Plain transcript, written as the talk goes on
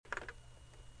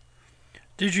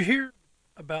Did you hear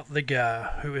about the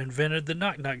guy who invented the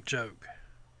knock knock joke?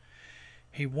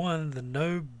 He won the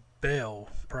Nobel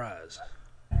Prize.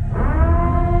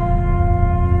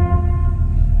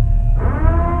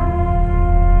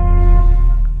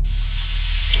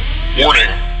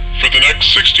 Warning. For the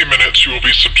next 60 minutes you will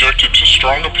be subjected to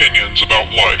strong opinions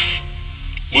about life.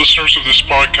 Listeners of this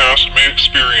podcast may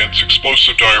experience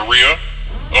explosive diarrhea,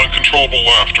 uncontrollable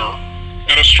laughter,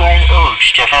 and a strong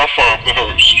urge to high-five the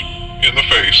host in the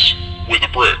face with a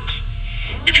brick.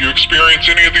 If you experience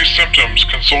any of these symptoms,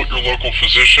 consult your local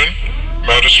physician,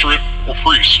 magistrate, or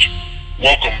priest.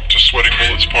 Welcome to Sweating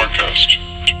Bullets Podcast.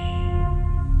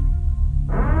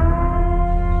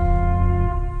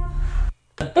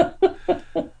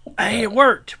 Hey, it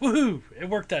worked! Woohoo! It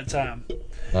worked that time.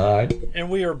 All right.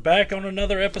 And we are back on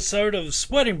another episode of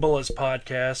Sweating Bullets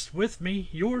Podcast with me,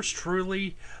 yours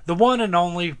truly, the one and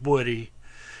only Woody.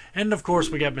 And of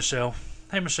course, we got Michelle.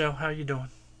 Hey, Michelle, how you doing?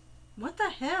 What the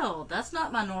hell? That's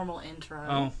not my normal intro.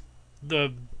 Oh,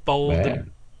 the bold, the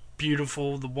Man.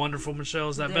 beautiful, the wonderful Michelle.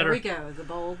 Is that there better? we go. The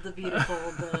bold, the beautiful,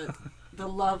 the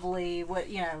lovely.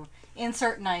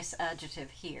 Insert nice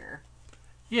adjective here.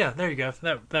 Yeah, there you go.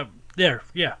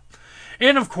 Yeah.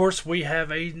 And of course, we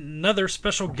have another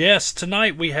special guest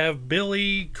tonight. We have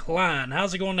Billy Klein.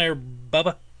 How's it going there,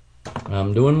 Bubba?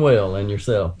 I'm doing well, and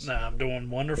yourself? Nah, I'm doing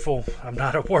wonderful. I'm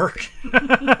not at work.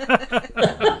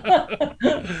 I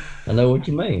know what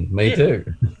you mean. Me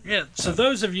too. Yeah, so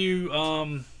those of you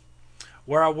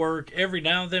where I work, every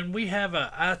now and then we have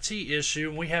a IT issue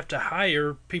and we have to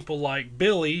hire people like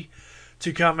Billy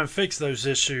to come and fix those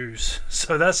issues.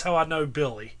 So that's how I know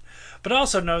Billy. But I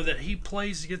also know that he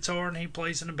plays guitar and he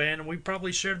plays in a band, and we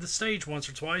probably shared the stage once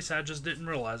or twice. I just didn't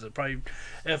realize it. Probably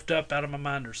effed up out of my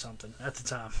mind or something at the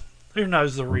time. Who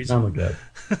knows the reason?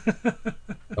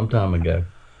 Some time ago.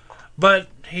 But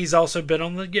he's also been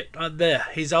on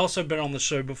he's also been on the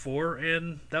show before,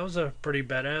 and that was a pretty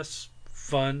badass,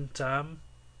 fun time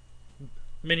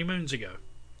many moons ago.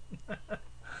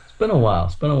 It's been a while.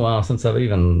 It's been a while since I've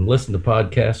even listened to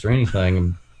podcasts or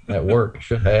anything at work. I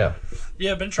should have.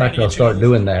 Yeah, I've been In trying fact, to I'll get start you.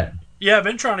 doing that. Yeah, I've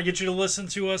been trying to get you to listen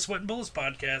to Sweat and Bullets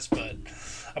podcast, but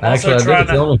I'm Actually, also trying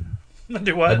It's the only, to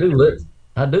do what?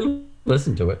 I do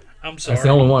listen to it. I'm sorry. That's the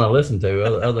only one I listen to.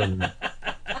 Other than,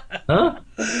 huh?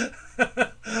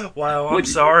 Wow, I'm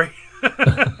sorry.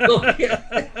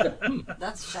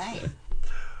 That's a shame.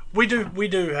 We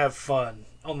do have fun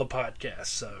on the podcast,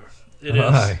 so it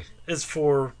Right. is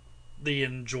for the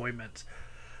enjoyment.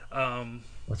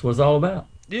 That's what it's all about.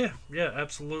 Yeah,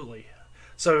 absolutely.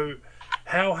 So,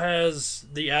 how has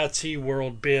the IT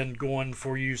world been going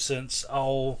for you since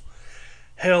all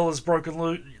hell has broken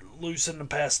loose in the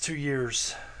past 2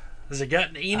 years? Has it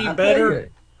gotten any I better?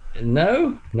 tell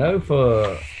you, no,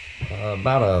 for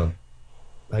about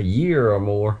a year or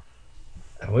more,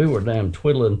 we were damn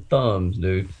twiddling thumbs,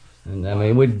 dude. And I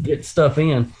mean, we'd get stuff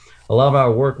in. A lot of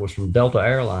our work was from Delta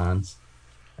Airlines,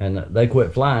 and they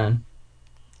quit flying.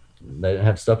 They didn't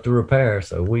have stuff to repair,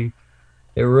 so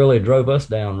it really drove us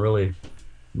down really,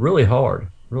 really hard,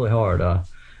 really hard. I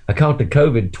caught the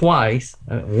COVID twice.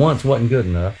 Once wasn't good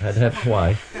enough. Had to have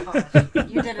twice.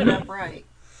 God, you did it up right.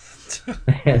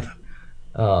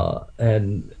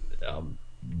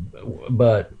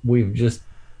 But we've just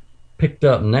picked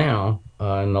up now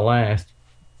in the last,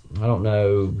 I don't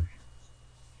know,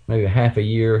 maybe half a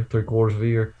year, 3/4 of a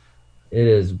year. It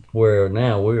is where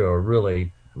now we are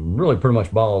really pretty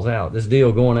much balls out. This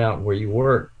deal going out where you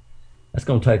work, that's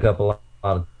going to take up a lot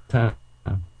of time.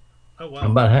 Oh wow!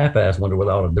 I'm about half-assed wonder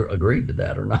whether I ought to agreed to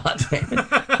that or not.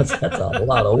 that's a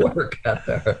lot of work out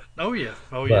there. Oh yeah!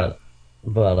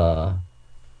 But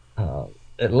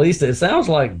at least it sounds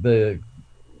like the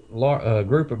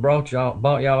group that bought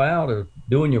y'all out are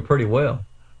doing you pretty well.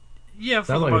 Yeah, for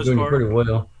Sounds the like they're most doing you part. pretty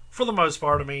well. For the most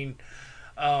part, I mean,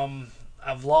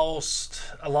 I lost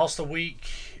a week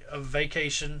of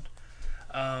vacation.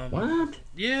 What?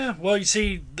 Yeah, well, you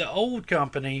see, the old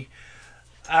company,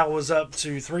 I was up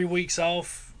to 3 weeks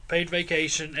off, paid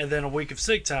vacation, and then a week of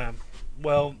sick time.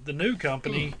 Well, the new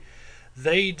company,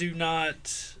 they don't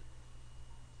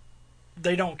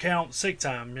count sick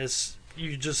time.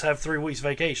 You just have 3 weeks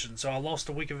vacation. So I lost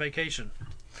a week of vacation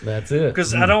That's it.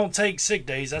 because I don't take sick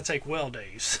days; I take well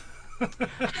days.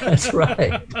 That's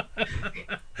right.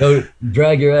 Go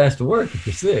drag your ass to work if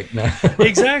you're sick now.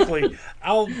 Exactly.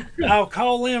 I'll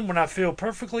call in when I feel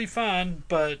perfectly fine,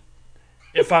 but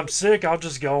if I'm sick, I'll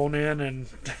just go on in and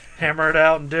hammer it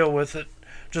out and deal with it.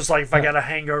 Just like if I got a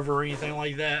hangover or anything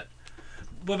like that.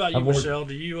 What about you, I've worked- Michelle?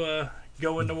 Do you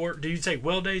go into work? Do you take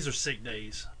well days or sick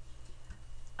days?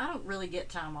 I don't really get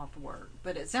time off work,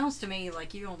 but it sounds to me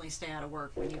like you only stay out of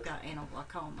work when you've got anal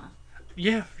glaucoma.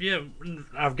 Yeah.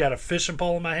 I've got a fishing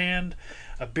pole in my hand,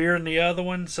 a beer in the other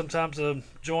one, sometimes a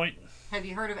joint. Have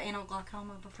you heard of anal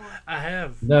glaucoma before? I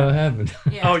have. No, I haven't.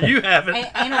 Yeah. Oh, you haven't?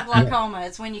 Anal glaucoma,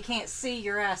 it's when you can't see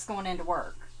your ass going into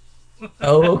work.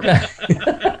 Oh, okay.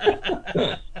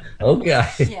 Okay.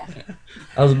 Yeah.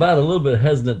 I was about a little bit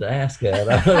hesitant to ask that.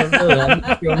 I'm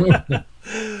not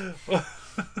sure.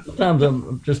 Sometimes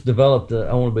I'm just developed.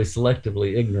 I want to be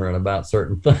selectively ignorant about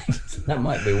certain things. That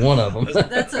might be one of them.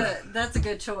 That's a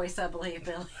good choice, I believe,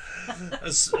 Billy.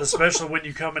 Especially when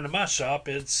you come into my shop,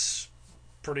 it's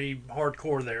pretty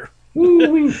hardcore there.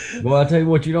 Woo-wee. Well, I tell you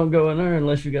what, you don't go in there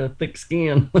unless you got a thick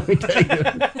skin. Let me tell you.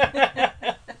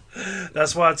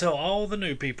 That's why I tell all the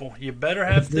new people, you better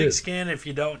have thick skin. If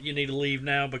you don't, you need to leave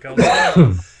now, because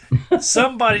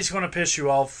somebody's going to piss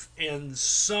you off, and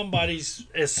somebody's,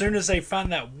 as soon as they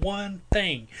find that one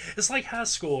thing, it's like high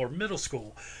school or middle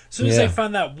school. As soon as they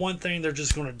find that one thing, they're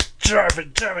just going to drive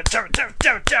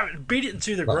it, beat it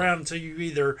into the ground until you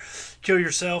either kill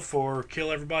yourself or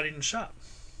kill everybody in the shop.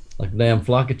 Like a damn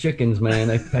flock of chickens, man.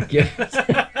 They pack you.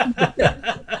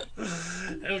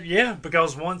 Yeah,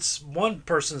 because once one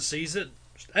person sees it,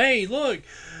 hey, look,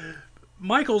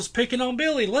 Michael's picking on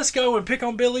Billy. Let's go and pick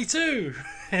on Billy too.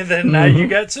 And then now you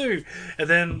got two. And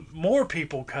then more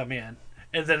people come in.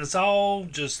 And then it's all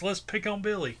just, let's pick on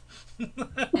Billy.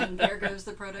 And there goes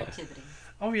the productivity.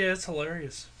 Oh, yeah, it's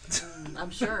hilarious.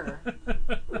 I'm sure.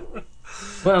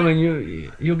 Well, I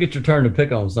mean, you'll get your turn to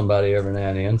pick on somebody every now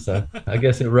and then. So I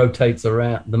guess it rotates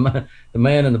around. The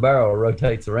man in the barrel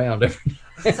rotates around every.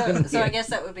 So I guess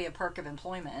that would be a perk of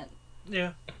employment.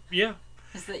 Yeah.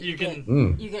 Is that You you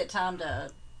can get time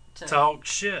to talk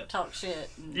shit. Talk shit.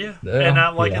 Yeah. And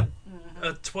not like a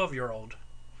 12-year-old.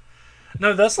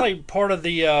 No, that's like part of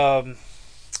the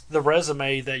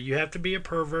resume, that you have to be a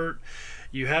pervert.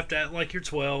 You have to act like you're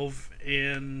 12,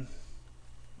 and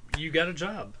you got a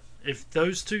job. If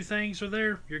those two things are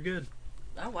there, you're good.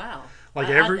 Oh wow! Like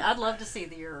I'd love to see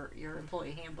your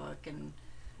employee handbook. And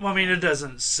well, I mean, it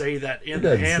doesn't say that in It the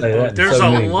doesn't say handbook. that. There's So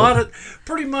a many lot of,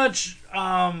 pretty much,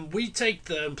 we take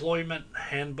the employment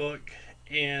handbook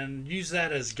and use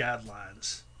that as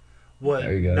guidelines. What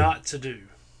There you go. not to do.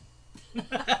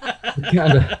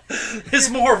 Kinda. It's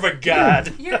more of a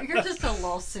guide. you're just a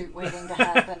lawsuit waiting to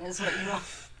happen, is what you are.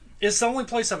 It's the only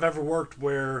place I've ever worked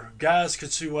where guys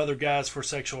could sue other guys for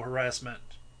sexual harassment.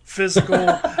 Physical,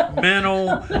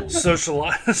 mental,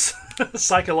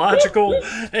 psychological,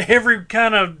 every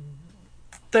kind of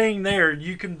thing there.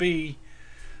 You can be,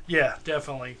 yeah,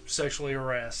 definitely sexually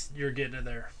harassed. You're getting it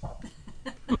there.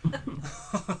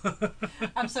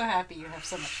 I'm so happy you have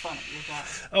so much fun at your job.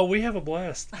 Oh, we have a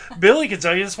blast. Billy can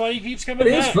tell you that's why he keeps coming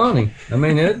It back. is funny. I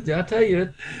mean, I tell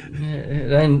you,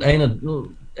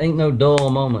 it ain't no dull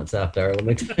moments out there. Let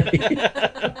me tell you.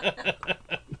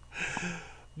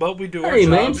 But we do our Hey, job,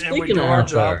 man, and we speaking do of our out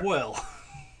job there. well.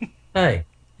 Hey,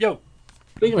 Yo,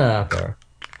 speaking of out there,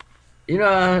 I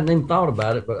hadn't even thought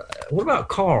about it, but what about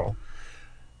Carl?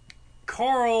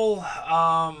 Carl,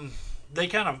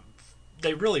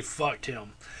 they really fucked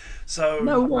him. So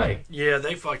No way. yeah,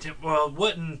 they fucked him. Well, it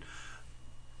wasn't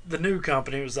the new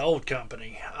company, it was the old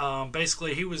company.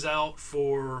 Basically, he was out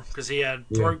because he had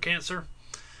throat cancer,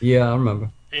 Yeah, I remember.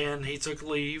 and he took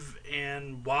leave.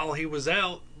 And while he was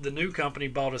out, the new company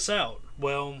bought us out.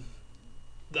 Well,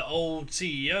 the old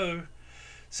CEO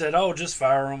said, "Oh, just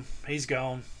fire him. He's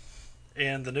gone."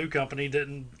 And the new company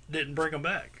didn't bring him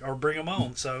back or bring him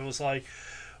on. So it was like,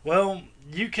 well,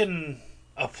 you can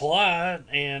apply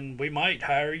and we might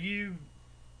hire you,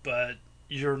 but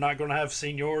you're not going to have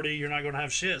seniority. You're not going to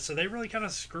have shit. So they really kind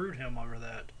of screwed him over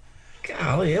that.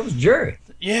 Golly, it was Jerry.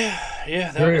 Yeah,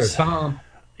 that Jerry was or Tom.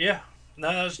 yeah.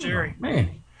 No, that was Jerry. Oh,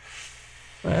 man,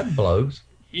 well, that blows.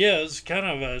 Yeah, it was kind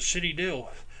of a shitty deal.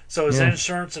 So his Yeah.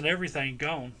 insurance and everything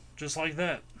gone, just like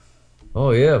that.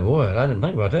 Oh yeah, boy, I didn't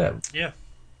think about that. Yeah.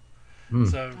 Hmm.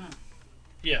 So,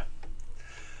 yeah.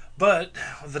 But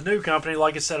the new company,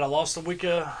 like I said, I lost a week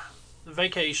of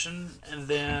vacation, and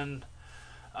then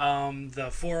the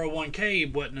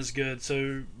 401k wasn't as good.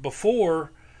 So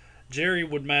before, Jerry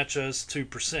would match us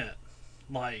 2%.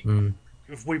 Like,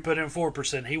 if we put in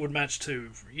 4%, he would match 2.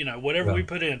 Whatever we Right.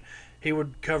 put in, he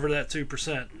would cover that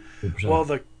 2%. 2%. Well,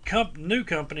 the new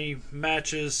company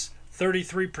matches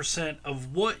 33%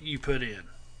 of what you put in.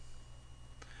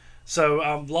 So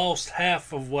I've lost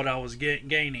half of what I was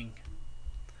gaining.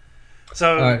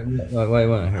 So all right,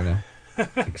 wait here now.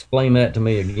 Explain that to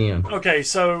me again. okay,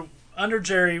 so under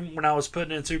Jerry, when I was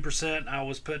putting in 2%, I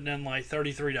was putting in like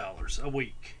 $33 a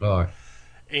week. All right.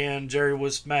 and Jerry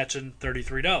was matching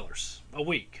 $33 a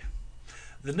week.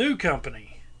 The new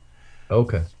company,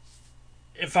 Okay.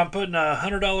 if I'm putting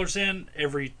 $100 in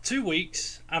every 2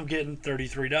 weeks, I'm getting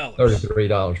 $33.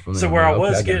 $33 from them. So where I Okay,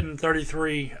 was got it. getting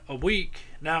 33 a week,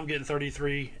 now I'm getting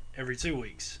 33 every 2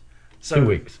 weeks. So 2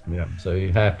 weeks. Yeah. So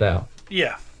you halved out.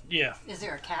 Yeah, yeah, Is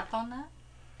there a cap on that?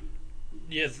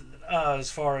 yeah.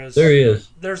 As far as There is.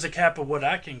 there's a cap of what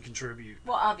I can contribute.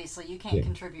 Well, obviously, you can't Yeah.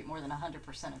 contribute more than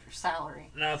 100% of your salary.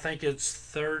 And I think it's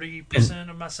 30%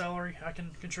 of my salary I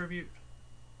can contribute.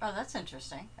 Oh, that's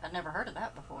interesting. I've never heard of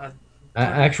that before.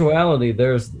 Actuality,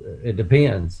 it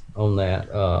depends on that.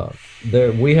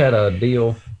 We had a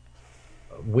deal.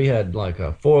 We had like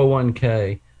a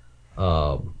 401k,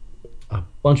 a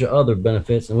bunch of other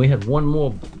benefits, and we had one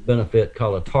more benefit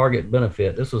called a target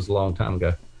benefit. This was a long time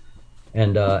ago,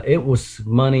 and it was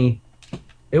money.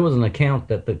 It was an account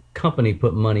that the company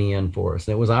put money in for us.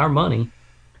 And it was our money,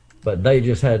 but they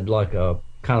just had like a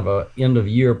kind of a end of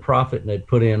year profit, and they'd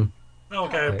put in.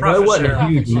 Okay, Well, profit it wasn't share. a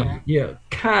huge Profit amount. Yeah,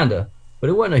 kind of, but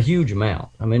it wasn't a huge amount.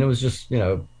 I mean, it was just,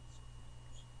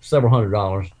 several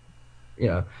 $100s,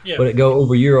 Yeah. but it go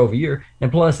over year.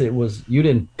 And plus you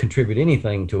didn't contribute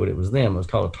anything to it. It was them. It was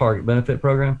called a target benefit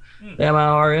program. Damn,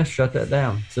 IRS shut that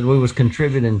down. Said we was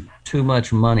contributing too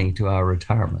much money to our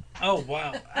retirement. Oh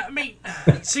wow. I mean,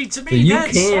 see, to So me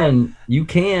that's you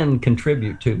can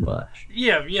contribute too much.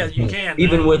 yeah, you can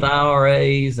Even with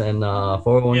IRAs and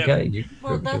 401k. You can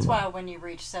Well, contribute that's too much. why when you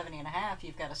reach 70 and a half,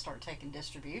 you've got to start taking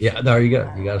distributions. Yeah, there you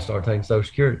go. You got to start taking Social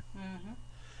Security.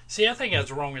 See, I think that's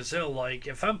wrong as hell. Like,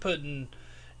 if I'm putting,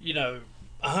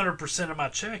 100% of my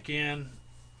check in,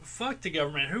 fuck the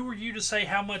government. Who are you to say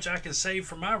how much I can save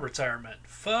for my retirement?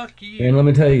 Fuck you. And let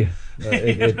me tell you,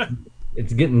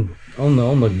 it's getting on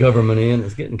the government end.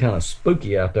 It's getting kind of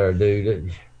spooky out there,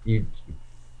 dude.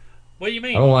 What do you I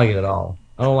mean? don't like it at all.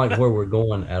 I don't like where we're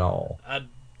going at all.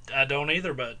 I don't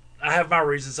either, but I have my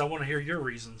reasons. I want to hear your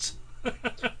reasons.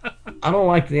 I don't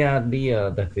like the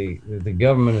idea that the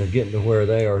government is getting to where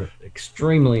they are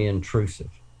extremely intrusive.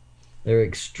 They're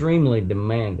extremely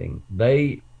demanding.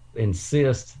 They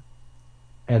insist,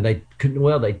 and they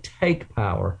take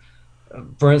power.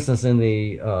 For instance, in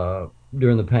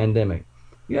during the pandemic,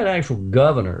 you had actual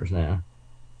governors now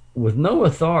with no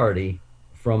authority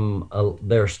from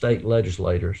their state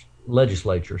legislatures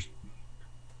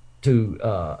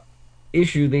to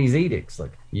issue these edicts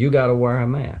like you got to wear a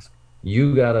mask,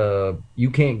 you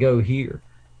can't go here,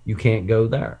 you can't go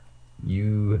there,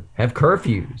 you have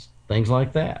curfews, things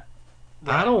like that.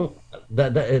 I don't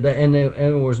and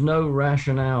there was no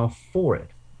rationale for it.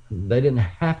 They didn't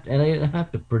have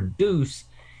to produce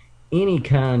any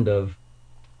kind of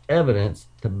evidence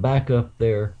to back up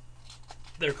their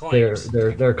claims.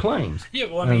 their claims. Yeah,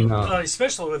 well, I mean, And,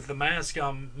 especially with the mask.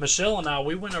 Michelle and I,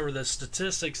 we went over the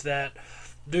statistics that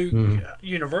Duke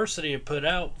University had put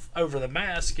out over the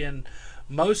mask, and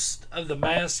most of the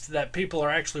masks that people are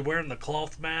actually wearing, the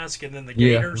cloth mask and then the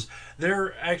Yeah. gaiters,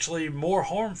 they're actually more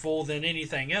harmful than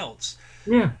anything else.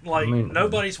 Yeah, Like, I mean,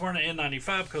 nobody's wearing an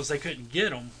N95 because they couldn't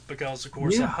get them because, of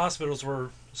course, Yeah. the hospitals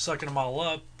were sucking them all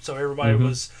up. So everybody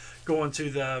was going to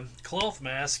the cloth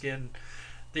mask, and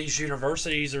these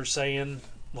universities are saying,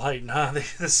 like, nah,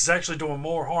 this is actually doing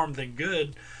more harm than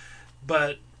good.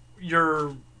 But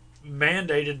you're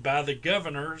mandated by the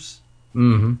governors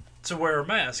to wear a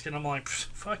mask, and I'm like,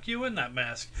 fuck you in that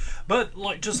mask. But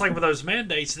just like with those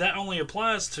mandates, that only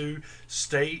applies to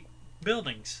state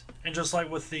buildings, and just like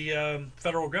with the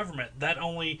federal government, that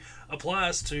only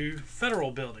applies to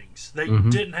federal buildings. They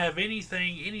didn't have any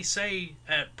say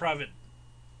at private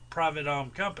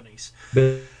companies.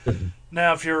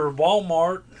 Now, if you're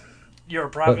Walmart, you're a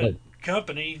private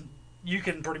company, you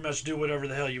can pretty much do whatever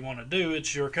the hell you want to do.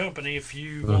 It's your company. If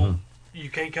you want, you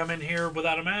can't come in here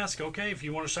without a mask. Okay, if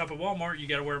you want to shop at Walmart, you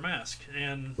got to wear a mask.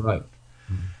 And right.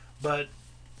 but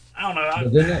I don't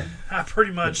But know. then I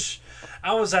pretty much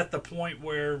I was at the point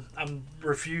where I'm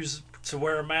refused to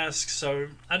wear a mask, so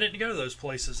I didn't go to those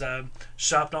places. I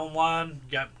shopped online,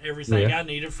 got everything Yeah. I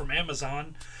needed from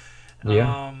Amazon.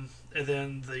 Yeah. And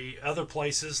then the other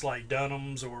places like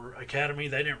Dunham's or Academy,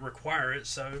 they didn't require it,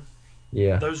 so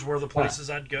yeah. those were the places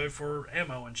I'd go for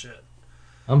ammo and shit.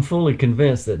 I'm fully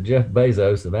convinced that Jeff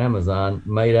Bezos of Amazon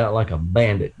made out like a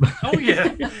bandit. Oh yeah,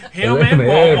 him Them and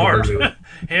everywhere. Walmart,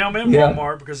 him and Yeah.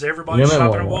 Walmart, because everybody's Him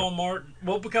and shopping at Walmart. Walmart.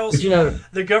 Well, because But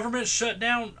the government shut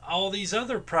down all these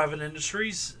other private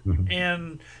industries,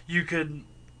 and you could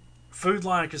Food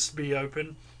Line could be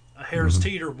open, Harris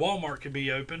Teeter, Walmart could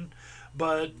be open,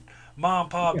 but Mom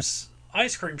and Pop's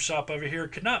ice cream shop over here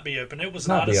could not be open. It was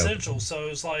not be open. essential. So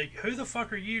it's like, who the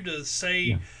fuck are you to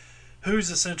say who's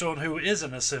essential and who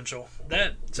isn't essential.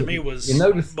 That to me was You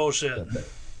notice bullshit.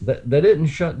 they didn't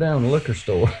shut down the liquor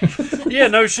store. Yeah,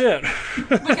 no shit.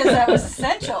 Because that was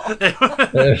essential.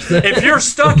 If you're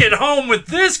stuck at home with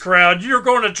this crowd, you're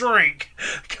going to drink.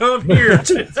 Come here.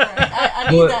 I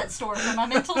need that store for my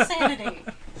mental sanity.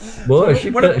 Boy,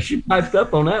 she piped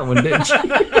up on that one, didn't she?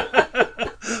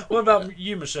 What about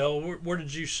you, Michelle? Where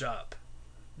did you shop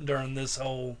during this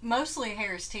whole? Mostly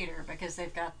Harris Teeter because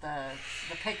they've got the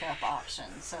pickup option.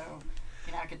 So,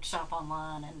 I could shop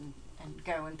online and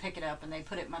go and pick it up, and they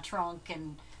put it in my trunk,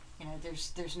 and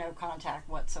there's no contact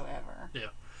whatsoever. Yeah.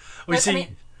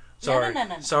 Sorry.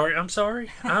 No. Sorry, I'm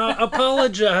sorry. I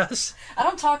apologize. I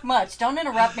don't talk much. Don't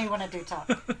interrupt me when I do talk.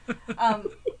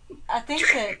 I think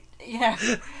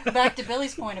that, back to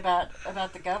Billy's point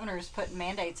about the governors putting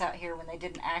mandates out here when they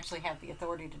didn't actually have the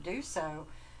authority to do so,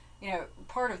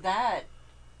 part of that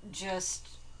just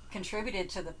contributed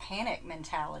to the panic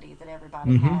mentality that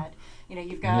everybody had.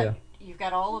 You've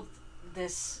got all of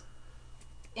this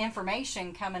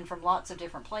information coming from lots of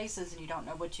different places, and you don't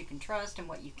know what you can trust and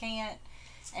what you can't.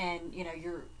 And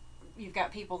you've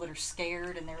got people that are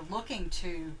scared, and they're looking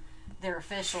to their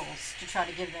officials to try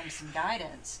to give them some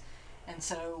guidance. And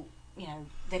so,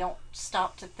 they don't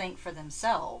stop to think for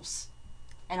themselves.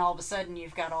 And all of a sudden,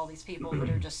 you've got all these people that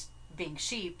are just being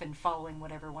sheep and following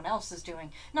what everyone else is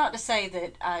doing. Not to say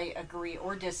that I agree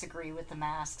or disagree with the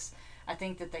masks. I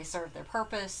think that they serve their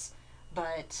purpose,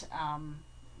 but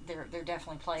they're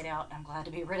definitely played out. I'm glad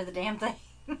to be rid of the damn thing.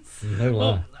 No lie.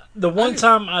 Well, the one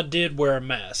time I did wear a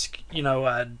mask,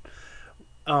 I'd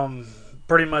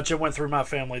pretty much it went through my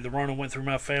family. The Rona went through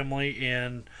my family,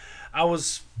 and I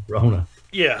was Rona.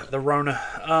 Yeah, the Rona.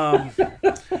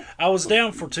 I was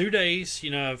down for 2 days.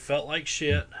 I felt like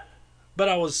shit, but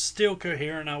I was still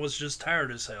coherent. I was just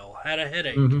tired as hell. Had a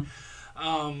headache.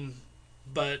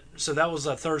 But so that was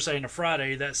a Thursday and a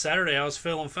Friday. That Saturday I was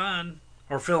feeling fine,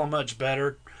 or feeling much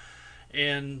better,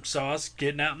 and so I was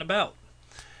getting out and about.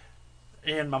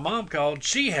 And my mom called.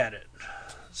 She had it.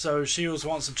 So she was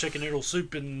wanting some chicken noodle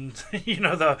soup and,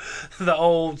 the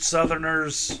old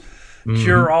Southerners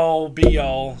cure-all,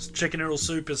 be-all, chicken noodle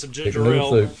soup and some ginger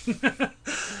ale.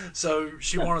 So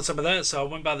she wanted some of that. So I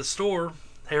went by the store,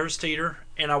 Harris Teeter,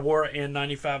 and I wore an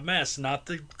N95 mask. Not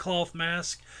the cloth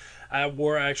mask. I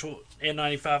wore an actual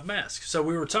N95 mask. So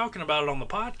we were talking about it on the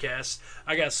podcast.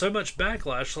 I got so much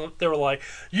backlash. They were like,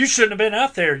 you shouldn't have been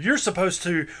out there. You're supposed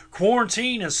to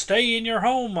quarantine and stay in your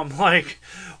home. I'm like,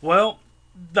 well,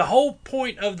 the whole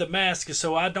point of the mask is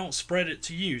so I don't spread it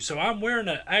to you. So I'm wearing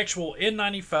an actual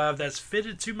N95 that's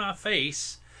fitted to my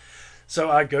face.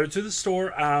 So I go to the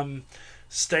store. I'm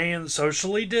staying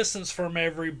socially distanced from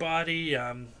everybody.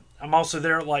 I'm also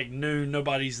there at like noon.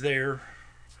 Nobody's there.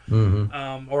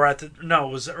 Or it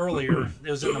was earlier. It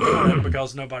was in the morning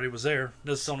because nobody was there.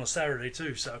 This is on a Saturday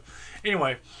too. So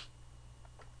anyway,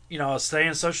 I was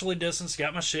staying socially distanced,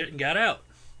 got my shit, and got out.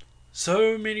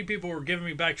 So many people were giving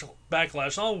me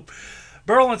backlash. Oh,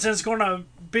 Burlington's going to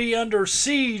be under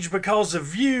siege because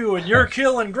of you, and you're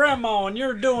killing grandma, and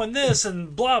you're doing this,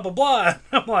 and blah, blah, blah.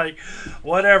 I'm like,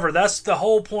 whatever. That's the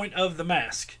whole point of the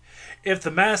mask. If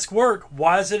the mask work,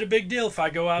 why is it a big deal if I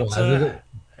go out to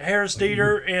Harris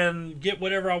Teeter and get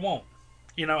whatever I want?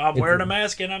 I'm wearing a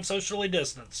mask and I'm socially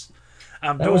distanced.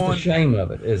 That was the shame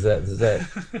of it, is that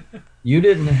you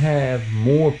didn't have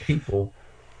more people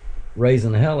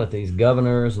raising hell at these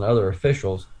governors and other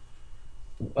officials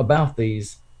about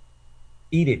these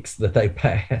edicts that they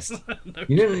passed.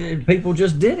 People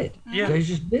just did it. Yeah. They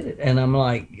just did it. And I'm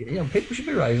like, people should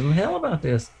be raising hell about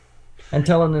this and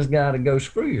telling this guy to go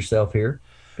screw yourself here.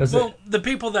 Well, the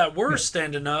people that were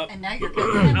standing up. And now you're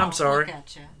cutting him I'm off. sorry.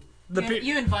 Look at you.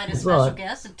 You invite a special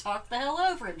guest and talk the hell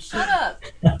over him. Shut up.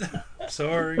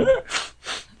 Sorry.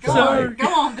 Go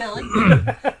on, Billy.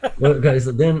 Okay,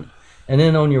 so then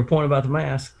on your point about the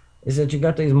mask, is that you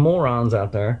got these morons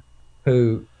out there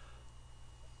who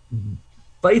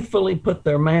faithfully put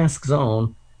their masks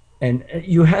on, and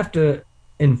you have to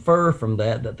infer from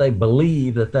that they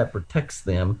believe that protects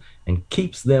them and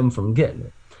keeps them from getting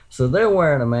it. So they're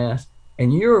wearing a mask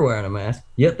and you're wearing a mask,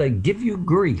 yet they give you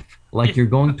grief like you're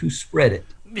going to spread it.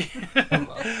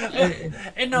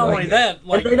 And not only that,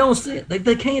 like they don't see it.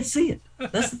 They can't see it.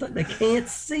 That's the thing. They can't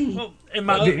see. Well, and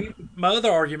my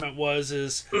other argument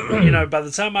is by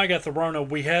the time I got the Rona,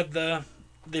 we had the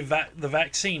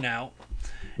vaccine out,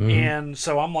 and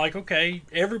so I'm like, okay,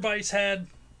 everybody's had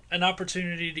an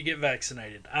opportunity to get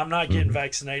vaccinated. I'm not getting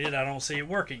vaccinated. I don't see it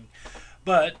working,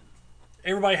 but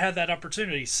everybody had that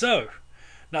opportunity. So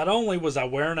not only was I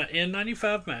wearing an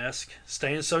N95 mask,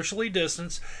 staying socially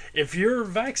distanced, if you're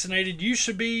vaccinated, you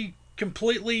should be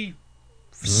completely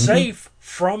safe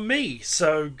from me.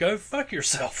 So go fuck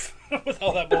yourself with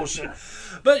all that bullshit.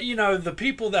 But, you know, the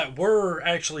people that were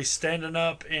actually standing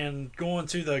up and going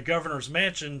to the governor's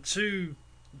mansion to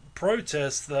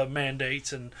protest the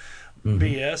mandates and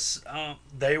BS,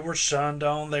 they were shunned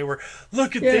on. They were,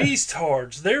 look at these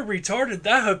tards. They're retarded.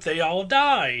 I hope they all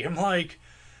die. I'm like,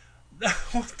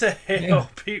 what the hell?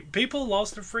 People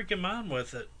lost their freaking mind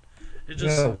with it. It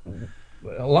just...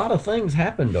 a lot of things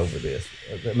happened over this.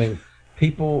 I mean,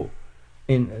 people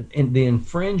in the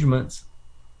infringements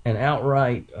and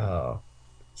outright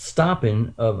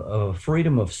stopping of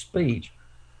freedom of speech,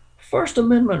 First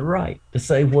Amendment right to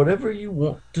say whatever you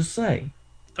want to say.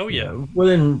 Oh yeah, you know,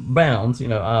 within bounds, you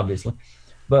know, obviously,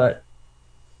 but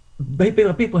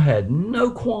people had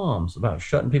no qualms about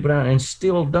shutting people down, and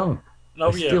still don't.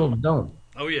 Oh they yeah, still don't.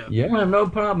 Oh yeah, You don't have no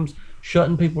problems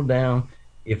shutting people down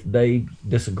if they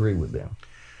disagree with them,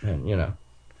 and you know.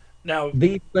 Now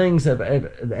These things have,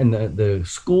 and the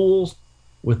schools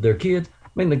with their kids. I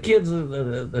mean, the kids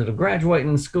that are graduating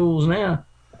in schools now,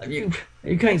 you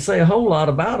can't say a whole lot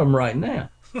about them right now.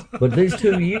 But these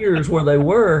 2 years where they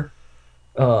were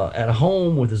at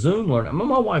home with Zoom learning. I mean,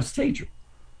 my wife's a teacher,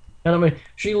 and I mean,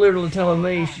 she literally telling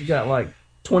me she got like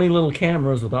 20 little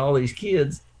cameras with all these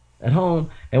kids at home,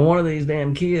 and one of these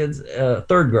damn kids,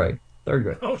 third grade.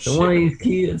 Oh, so one of these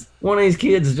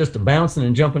kids is just bouncing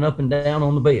and jumping up and down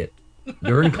on the bed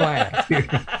during class.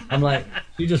 I'm like,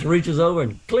 she just reaches over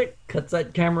and click, cuts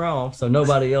that camera off, so none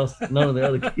of the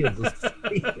other kids will see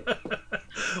it.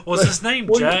 Was his name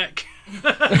Jack?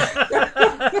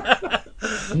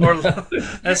 Or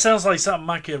that sounds like something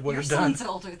my kid would have done. Your son's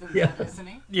older than that, isn't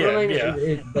he? Yeah, I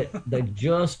mean, they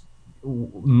just,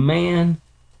 man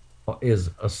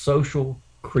is a social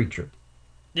creature.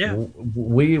 Yeah,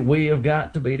 we have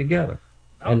got to be together,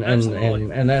 and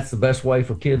that's the best way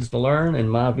for kids to learn, in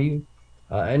my view.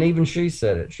 And even she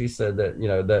said it. She said that, you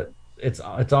know, that it's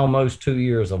almost 2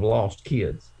 years of lost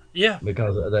kids. Yeah,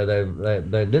 because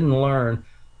they didn't learn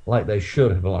like they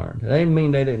should have learned. It didn't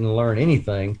mean they didn't learn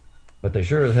anything, but they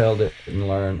sure as hell didn't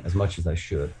learn as much as they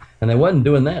should, and they wasn't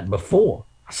doing that before.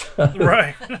 So,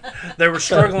 right. They were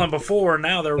struggling before, and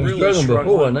now they're really struggling.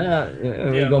 Before, now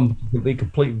we're going to be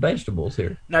complete vegetables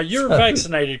here. Now you're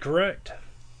vaccinated, correct?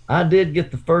 I did get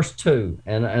the first 2,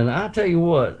 and I tell you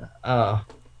what,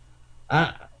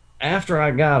 after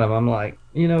I got them, I'm like,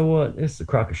 you know what, it's a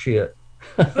crock of shit.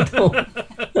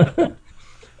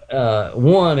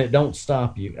 One, it don't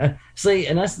stop you. See,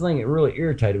 and that's the thing that really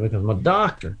irritated me, because my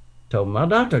doctor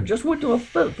just went to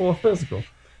for a physical.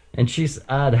 And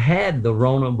I'd had the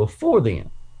Rona before then.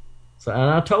 So, and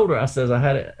I told her, I says, I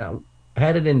had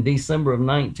it in December of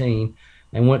 19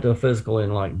 and went to a physical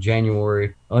in like March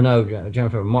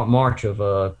of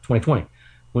 2020.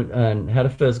 Went and had a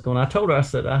physical. And I told her, I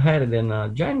said, I had it in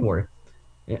January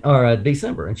or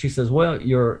December. And she says, well,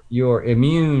 your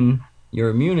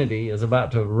immunity is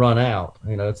about to run out.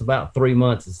 You know, it's about 3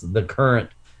 months. It's the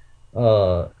current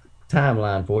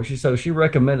timeline for it. So she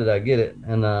recommended I get it.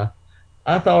 And,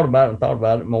 I thought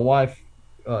about it. My wife,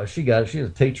 she got it. She's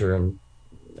a teacher, and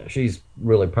she's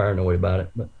really paranoid about it.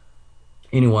 But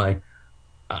anyway,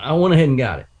 I went ahead and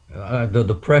got it.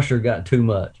 The pressure got too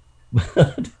much.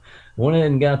 But went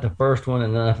ahead and got the first one,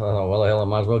 and then I thought, well, hell, I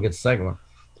might as well get the second one.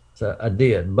 So I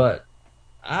did. But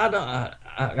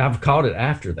I've caught it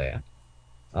after that.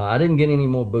 I didn't get any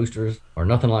more boosters or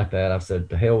nothing like that. I've said,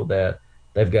 to hell with that.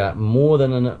 They've got more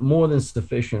than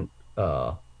sufficient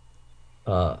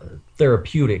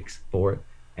therapeutics for it,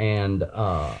 and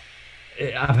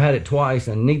I've had it twice,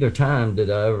 and neither time did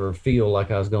I ever feel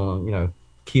like I was going to, you know,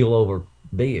 keel over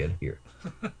dead here.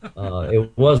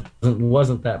 It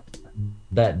wasn't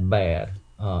that bad.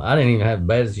 I didn't even have as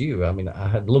bad as you. I mean, I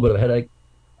had a little bit of a headache,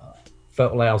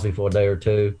 felt lousy for a day or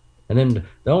two, and then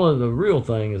the real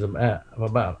thing is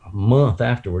about a month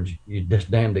afterwards, you're just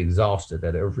damned exhausted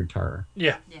at every turn.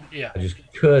 Yeah. I just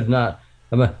could not.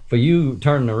 I mean, for you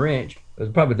turning the wrench,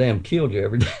 it probably damn killed you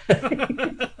every day.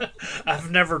 I've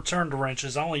never turned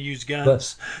wrenches. I only use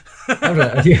guns.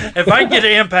 But, yeah. If I get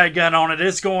an impact gun on it,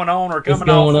 it's going on or coming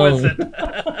off with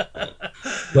it.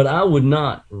 But I would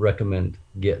not recommend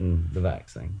getting the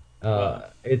vaccine.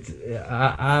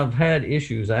 I've had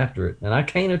issues after it, and I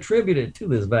can't attribute it to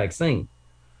this vaccine.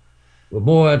 Well,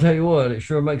 boy, I tell you what, it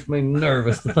sure makes me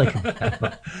nervous to think about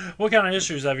it. What kind of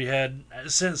issues have you had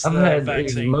since I've the had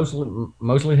vaccine?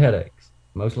 Mostly headaches,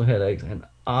 and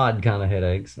odd kind of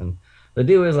headaches. And the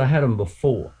deal is, I had them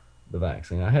before the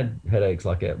vaccine. I had headaches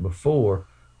like that before,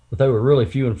 but they were really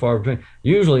few and far between.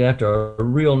 Usually after a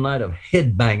real night of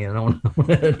head banging on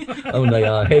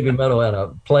the heavy metal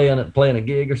at playing a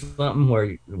gig or something where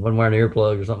you wasn't wearing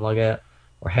earplugs or something like that.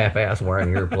 or half-ass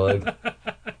wearing earplugs.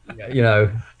 You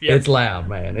know, Yeah. it's loud,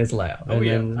 man. It's loud. Oh, And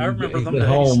yeah. then I remember you them get days.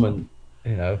 home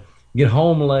and, get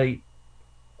home late,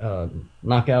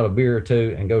 knock out a beer or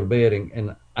two and go to bed.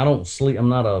 And I don't sleep. I'm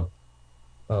not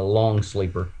a long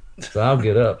sleeper. So I'll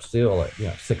get up still at,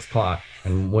 6 o'clock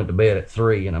and went to bed at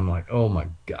 3. And I'm like, oh my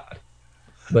God.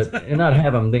 And I'd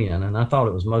have them then. And I thought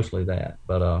it was mostly that.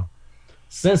 But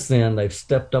since then, they've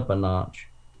stepped up a notch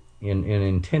in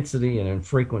intensity and in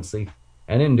frequency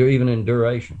and even in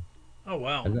duration. Oh,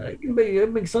 wow. And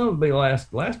it be some of it be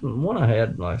last one I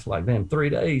had last like damn 3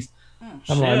 days.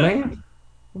 I'm like, Shit. man,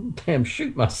 I'm damn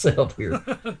shoot myself here.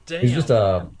 Damn. It's just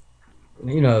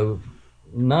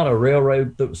not a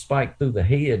railroad spike through the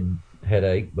head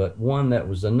headache, but one that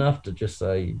was enough to just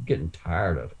say you're getting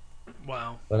tired of it.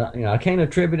 Wow. But I can't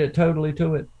attribute it totally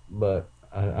to it, but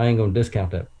I ain't gonna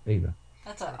discount that either.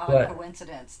 That's an odd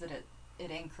coincidence that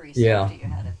it increased Yeah. after you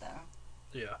had it, though.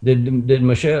 Yeah. Did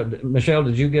Michelle?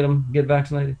 Did you get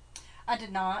vaccinated? I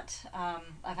did not.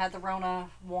 I've had the Rona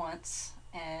once,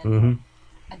 and Mm-hmm.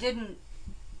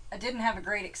 I didn't have a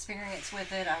great experience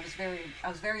with it. I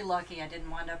was very lucky. I didn't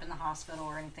wind up in the hospital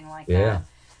or anything like Yeah.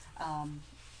 that.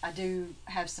 I do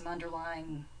have some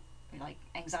underlying like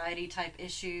anxiety type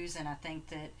issues, and I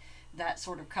think that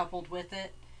sort of coupled with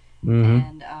it.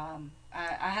 Mm-hmm. And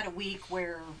I had a week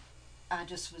where I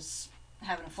just was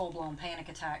having a full blown panic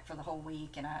attack for the whole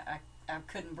week, and I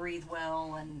couldn't breathe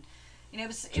well, and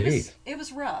it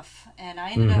was rough. And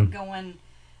I ended up going.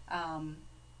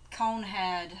 Cone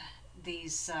had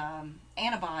these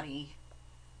antibody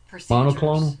procedures.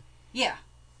 Monoclonal? Yeah.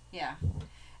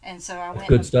 And so I went.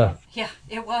 Good stuff. Yeah,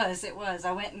 it was.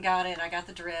 I went and got it. I got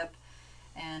the drip,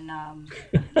 and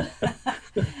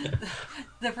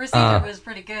the procedure was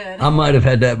pretty good. I might have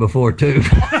had that before too.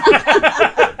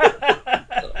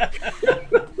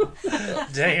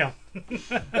 Damn.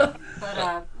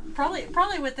 But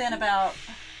probably within about,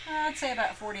 I'd say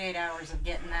about 48 hours of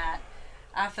getting that,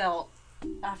 I felt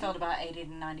about 80 to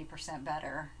 90%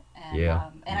 better. And, Yeah.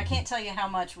 And I can't tell you how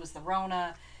much was the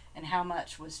Rona and how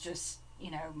much was just,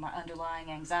 my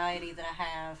underlying anxiety that I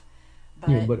have.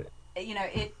 But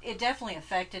it definitely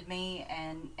affected me.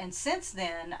 And since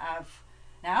then,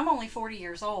 now I'm only 40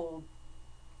 years old,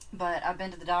 but I've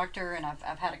been to the doctor, and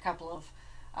I've had a couple of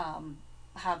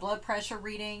high blood pressure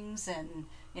readings, and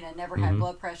never had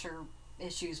blood pressure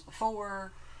issues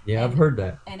before. Yeah, I've heard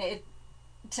that. And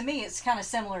to me, it's kind of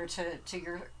similar to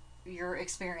your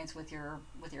experience with your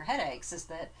headaches. Is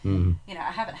that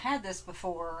I haven't had this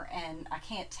before, and I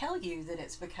can't tell you that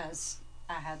it's because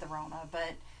I had the Rona,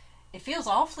 but it feels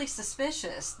awfully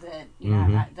suspicious that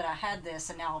that I had this,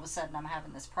 and now all of a sudden I'm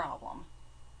having this problem.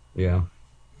 Yeah.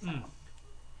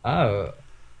 So.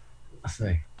 Let's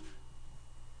see.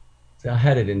 I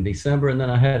had it in December, and then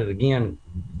I had it again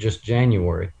just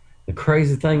January. The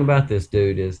crazy thing about this,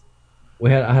 dude, is I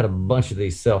had a bunch of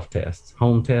these self-tests,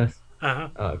 home tests,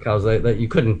 because they you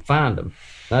couldn't find them.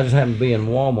 And I just happened to be in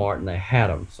Walmart, and they had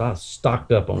them. So I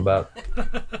stocked up on about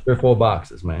 3 or 4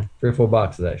 boxes, man. 3 or 4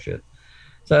 boxes of that shit.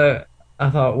 So I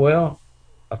thought, well,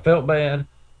 I felt bad.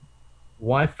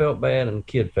 Wife felt bad, and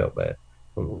kid felt bad.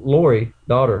 Lori,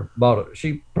 daughter, bought it.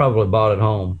 She probably bought it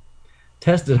home.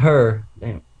 Tested her.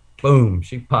 Damn. Boom,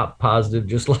 she popped positive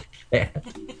just like that.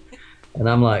 And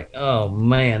I'm like, oh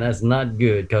man, that's not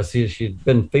good, because she'd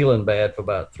been feeling bad for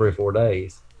about 3 or 4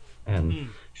 days. And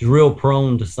she's real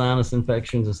prone to sinus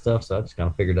infections and stuff, so I just kind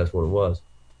of figured that's what it was.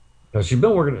 Because she's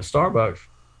been working at Starbucks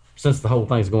since the whole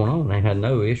thing's going on, and ain't had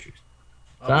no issues.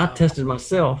 So I tested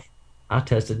myself. I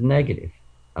tested negative.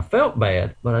 I felt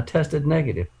bad, but I tested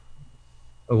negative.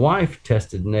 A wife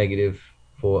tested negative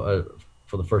for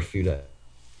the first few days.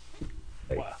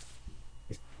 Wow.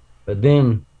 But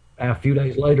then a few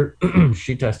days later,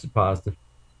 she tested positive.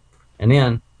 And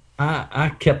then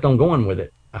I kept on going with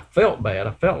it. I felt bad.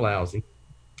 I felt lousy.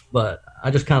 But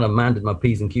I just kind of minded my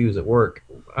P's and Q's at work.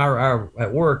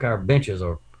 At work, our benches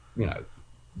are,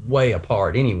 way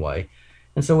apart anyway.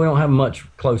 And so we don't have much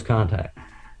close contact.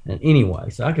 And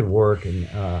anyway, so I could work, and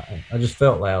I just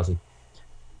felt lousy.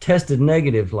 Tested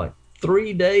negative like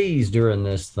 3 days during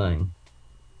this thing.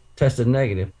 Tested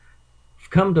negative.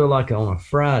 Come to like on a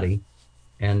Friday,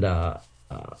 and I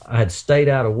had stayed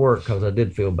out of work because I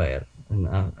did feel bad.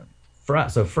 And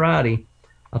so Friday,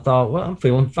 I thought, well, I'm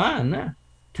feeling fine now.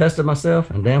 Tested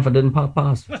myself, and damn if I didn't pop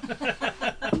positive.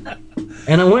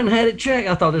 And I went and had it checked.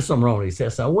 I thought there's something wrong with these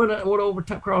tests. So I went over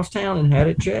across town and had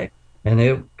it checked, and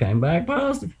it came back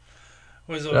positive.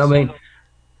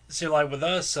 See, like with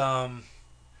us,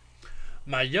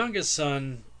 my youngest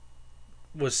son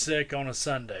was sick on a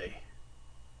Sunday.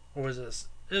 Or was this?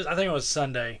 I think it was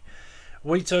Sunday.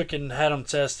 we took and had them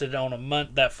tested on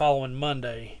that following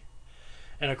Monday,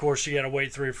 and of course you got to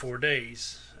wait 3 or 4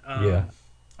 days. Yeah.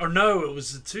 Or no, it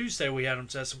was the Tuesday we had them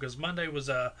tested because Monday was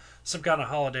some kind of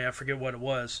holiday. I forget what it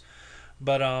was,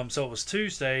 but so it was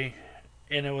Tuesday,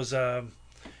 and it was a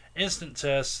instant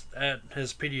test at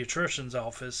his pediatrician's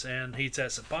office, and he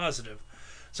tested positive.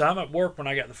 So I'm at work when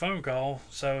I got the phone call.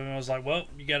 So I was like, "Well,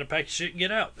 you got to pack your shit and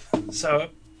get out." So I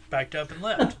packed up and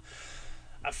left.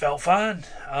 I felt fine.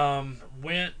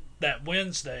 Went that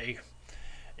Wednesday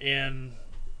and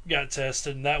got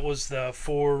tested, and that was the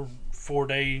four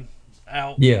day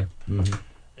out. Yeah. Mm-hmm.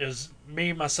 It was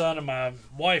me, my son, and my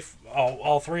wife.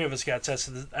 All three of us got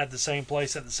tested at the same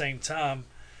place at the same time.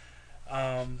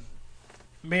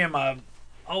 Me and my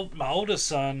oldest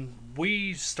son,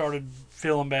 we started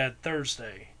feeling bad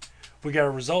Thursday. We got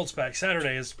our results back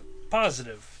Saturday as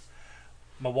positive.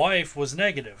 My wife was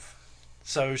negative,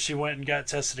 so she went and got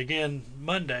tested again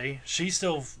Monday. She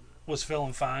still was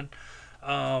feeling fine.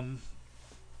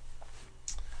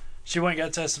 She went and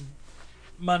got tested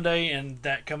Monday, and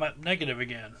that come up negative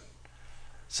again.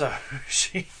 So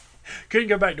she couldn't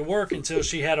go back to work until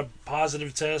she had a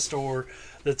positive test or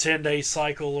the 10-day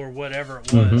cycle or whatever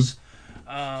it was.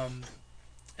 And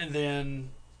then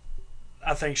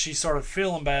I think she started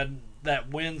feeling bad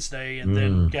that Wednesday, and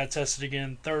then got tested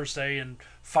again Thursday, and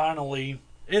finally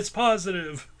it's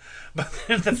positive. But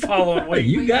then the following week,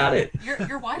 you got it.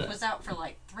 Your wife was out for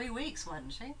like 3 weeks,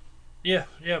 wasn't she? Yeah,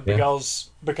 because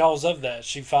of that,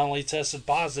 she finally tested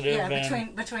positive. Yeah,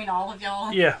 between all of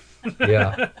y'all. Yeah.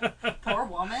 Yeah. Poor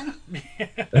woman.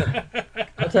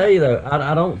 I'll tell you though,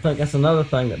 I don't think that's another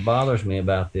thing that bothers me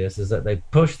about this is that they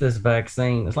push this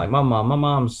vaccine. It's like my mom. My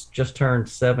mom's just turned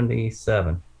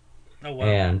 77. Oh wow.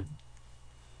 And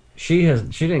she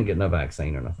didn't get no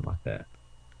vaccine or nothing like that.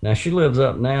 Now she lives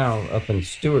up in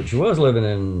Stewart. She was living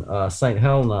in St.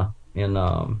 Helena in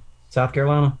South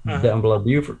Carolina, down below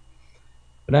Beaufort.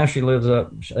 But now she lives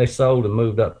up. They sold and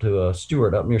moved up to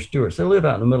Stewart, up near Stewart. So they live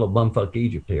out in the middle of bumfuck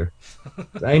Egypt here.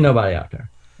 There ain't nobody out there,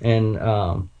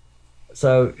 and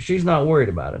so she's not worried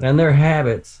about it. And their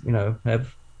habits,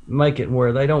 have make it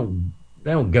where they don't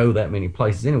go that many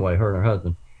places anyway. Her and her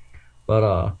husband,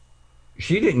 but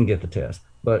she didn't get the test.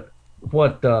 But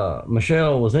what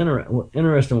Michelle was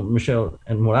interested with Michelle,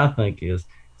 and what I think is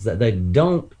that they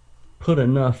don't put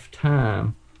enough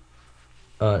time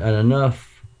and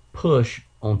enough push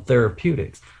on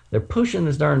therapeutics. They're pushing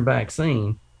this darn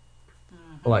vaccine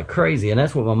like crazy, and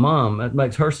that's what that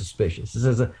makes her suspicious. It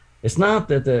says it's not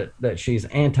that she's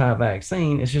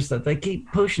anti-vaccine. It's just that they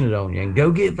keep pushing it on you and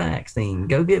go get vaccine,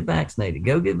 go get vaccinated,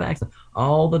 go get vaccinated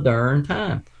all the darn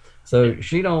time. So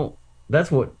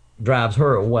that's what drives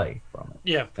her away from it.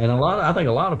 Yeah. And I think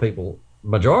a lot of people,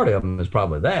 majority of them is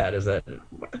probably is that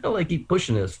what the hell they keep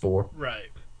pushing this for?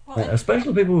 Right.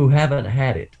 Especially people who haven't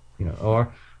had it,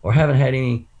 or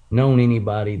haven't known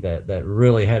anybody that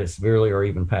really had it severely or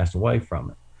even passed away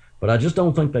from it. But I just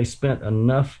don't think they spent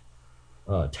enough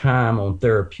time on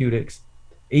therapeutics,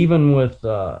 even with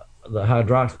the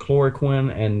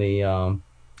hydroxychloroquine and the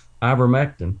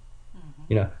ivermectin.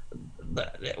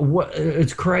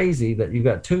 It's crazy that you've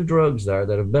got two drugs there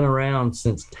that have been around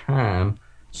since time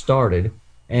started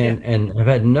and have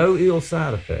had no ill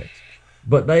side effects,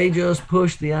 but they just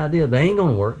push the idea they ain't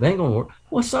gonna work.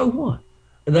 Well, so what?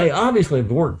 They obviously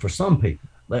have worked for some people.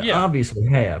 They obviously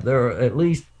have. There are at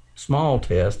least small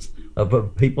tests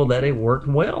of people that it worked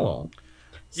well on.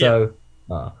 So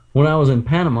when I was in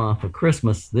Panama for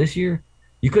Christmas this year,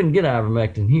 you couldn't get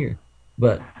ivermectin here,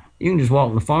 but you can just walk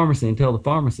in the pharmacy and tell the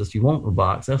pharmacist you want a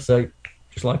box. They'll say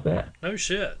just like that. No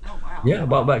shit. Oh wow. Yeah, I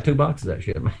bought back 2 boxes of that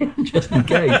shit, man, just in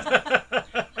case.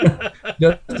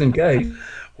 Just in case.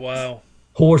 Wow.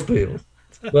 Horse pills.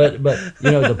 But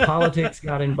the politics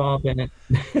got involved in it.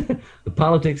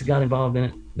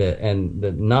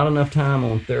 And not enough time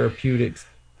on therapeutics.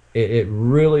 It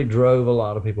really drove a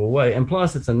lot of people away. And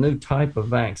plus, it's a new type of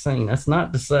vaccine. That's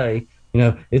not to say,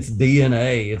 it's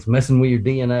DNA. It's messing with your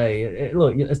DNA.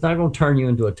 Look, it's not going to turn you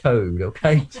into a toad,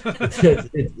 okay?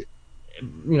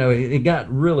 It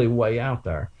got really way out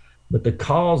there. But the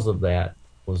cause of that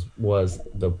was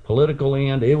the political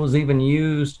end. It was even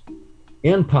used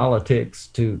in politics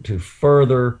to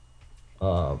further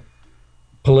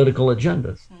political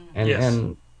agendas,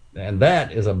 and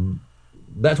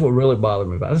that's what really bothered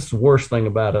me about it. That's the worst thing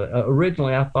about it.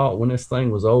 Originally, I thought when this thing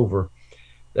was over,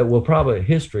 that probably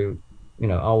history,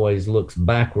 always looks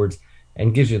backwards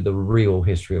and gives you the real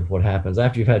history of what happens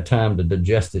after you've had time to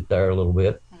digest it there a little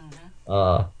bit.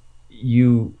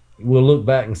 You will look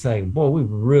back and say, "Boy, we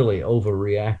really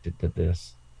overreacted to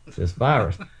this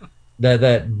virus."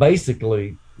 that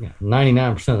basically,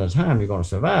 99% of the time you're going to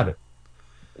survive it.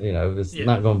 It's Yeah.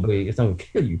 not going to be, it's not going to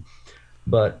kill you.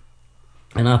 But,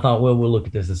 and I thought, well, we'll look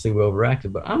at this and see we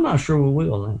overreacted, but I'm not sure we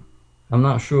will now. I'm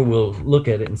not sure we'll look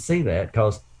at it and see that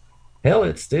because hell,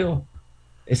 it's still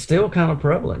kind of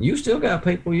prevalent. You still got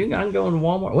people, I can go into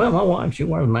Walmart. Well, my wife, she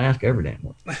wears a mask every damn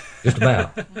day, just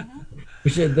about. But she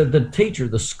said the teacher,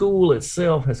 the school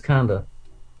itself has kind of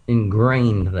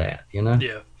ingrained that,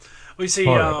 Yeah. We see.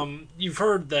 Part of You've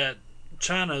heard that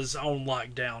China's on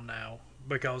lockdown now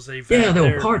because they've Yeah, had there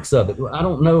their, were parts of it. I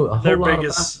don't know a whole their lot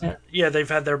biggest. about that. Yeah, they've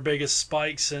had their biggest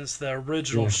spike since the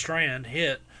original Yeah. strand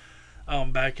hit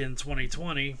back in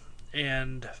 2020,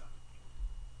 and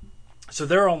so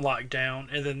they're on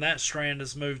lockdown. And then that strand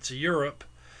has moved to Europe,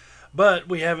 but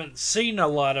we haven't seen a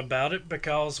lot about it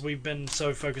because we've been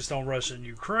so focused on Russia and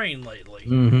Ukraine lately.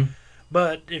 Mm-hmm.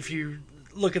 But if you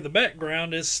look at the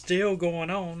background, it's still going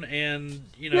on, and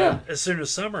Yeah. as soon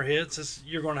as summer hits,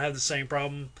 you're going to have the same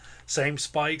problem, same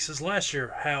spikes as last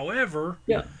year. However,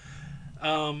 Yeah.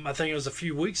 I think it was a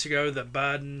few weeks ago that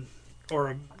Biden,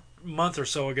 or a month or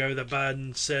so ago, that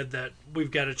Biden said that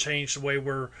we've got to change the way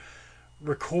we're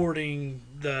recording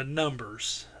the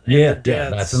numbers. And Yeah, the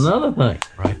deaths, that's another thing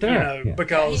right there.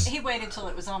 because He waited till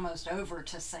it was almost over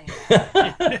to say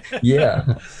that.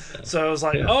 Yeah. so I was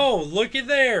like, Yeah. oh, looky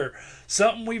there.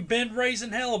 Something we've been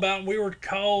raising hell about, and we were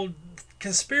called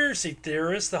conspiracy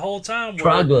theorists the whole time. where-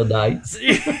 Troglodytes.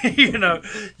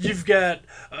 You've got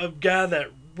a guy that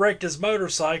wrecked his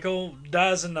motorcycle,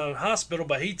 dies in the hospital,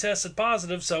 but he tested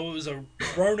positive, so it was a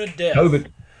Rona death.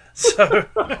 COVID. So,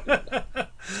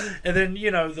 and then,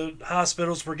 the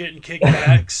hospitals were getting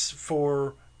kickbacks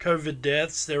for COVID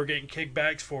deaths. They were getting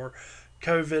kickbacks for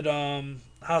COVID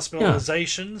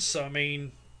hospitalizations. So, I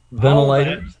mean, all of that.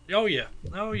 Ventilators. Oh, yeah.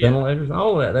 Oh, yeah. Ventilators,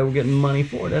 all of that. They were getting money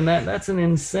for it. And that's an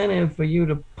incentive for you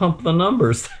to pump the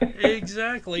numbers.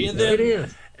 Exactly. And It then,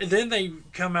 is. and then they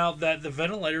come out that the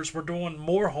ventilators were doing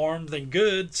more harm than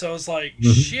good. So it's like,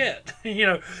 Mm-hmm. shit.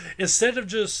 Instead of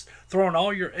just throwing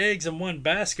all your eggs in one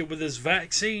basket with this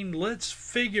vaccine, let's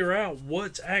figure out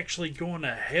what's actually going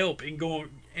to help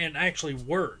and actually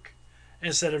work,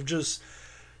 instead of just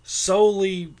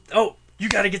solely, oh, you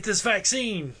got to get this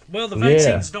vaccine. Well, the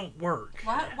vaccines don't work.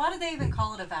 Why do they even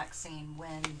call it a vaccine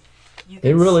when you It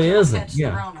can really still isn't, catch yeah.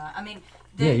 the Rona? I mean,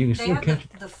 Yeah, they, you can they still have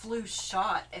catch the flu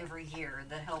shot every year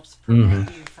that helps prevent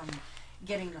you from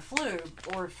getting the flu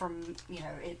or from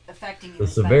it affecting you. The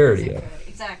as bad as severity it of could.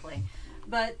 Exactly,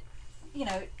 but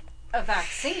a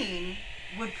vaccine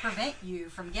would prevent you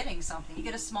from getting something. You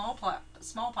get a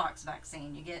smallpox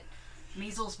vaccine. You get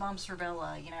measles, mumps,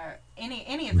 rubella.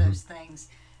 Any of those things.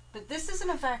 But this isn't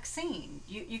a vaccine.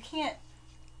 You can't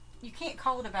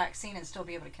call it a vaccine and still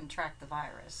be able to contract the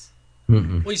virus.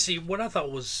 Mm-mm. We see what I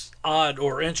thought was odd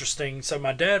or interesting. So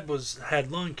my dad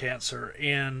had lung cancer,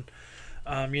 and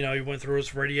he went through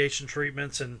his radiation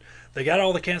treatments, and they got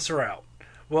all the cancer out.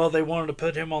 Well, they wanted to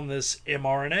put him on this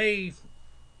mRNA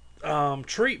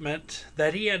treatment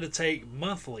that he had to take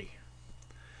monthly.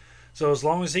 So as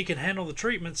long as he could handle the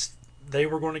treatments, they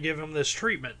were going to give him this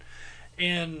treatment.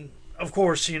 And of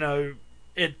course, it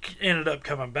ended up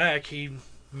coming back. He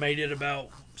made it about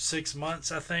 6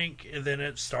 months, I think, and then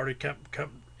it started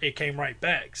it came right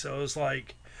back. So it was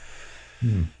like,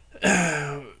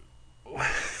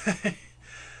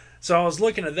 so I was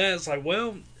looking at that. It's like,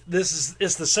 well,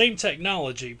 it's the same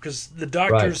technology, because the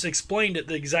doctors explained it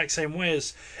the exact same way.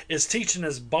 Is teaching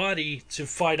his body to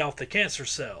fight off the cancer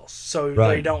cells so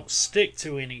they don't stick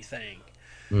to anything.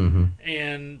 Mm-hmm.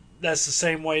 And that's the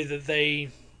same way that they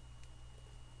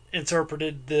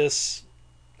interpreted this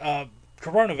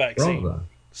corona vaccine.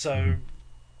 So,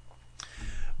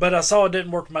 but I saw it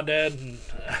didn't work for my dad, and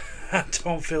I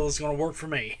don't feel it's going to work for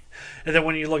me. And then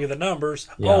when you look at the numbers,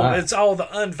 it's all the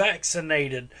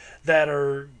unvaccinated that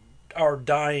are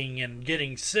dying and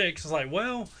getting sick. It's like,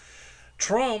 well,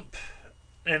 Trump,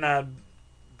 and I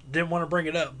didn't want to bring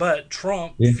it up, but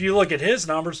Trump, if you look at his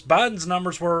numbers, Biden's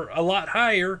numbers were a lot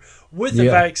higher with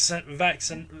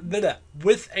the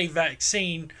with a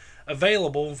vaccine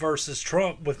available versus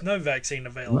Trump with no vaccine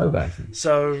available. No vaccine.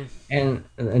 So and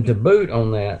to boot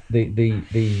on that, the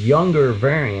younger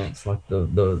variants, like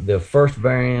the first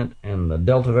variant and the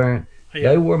Delta variant,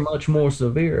 they were much more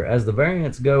severe. As the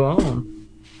variants go on,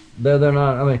 they're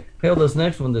not. I mean, hell, this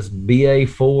next one, this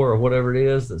BA4 or whatever it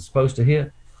is that's supposed to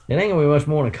hit, it ain't gonna be much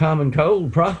more than a common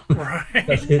cold, probably.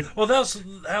 Right. Well, that's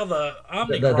how the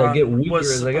Omicron they get weaker was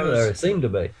as they go there. It seemed to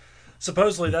be.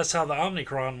 Supposedly, that's how the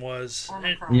Omicron was.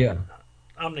 Omicron.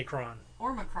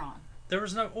 Omicron. There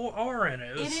was no R in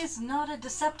it. It is not a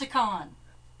Decepticon.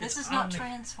 This is not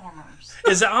Transformers.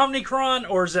 Is it Omicron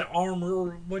or is it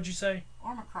Armor? What'd you say?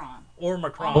 Omicron.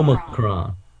 Omicron.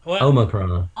 Omicron. What?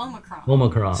 Omicron. Omicron.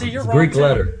 Omicron. See, you're It's a wrong, Greek too.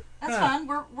 letter. That's fine.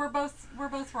 We're both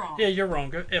wrong. Yeah, you're wrong.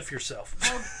 Go F yourself.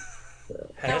 Go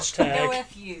Hashtag.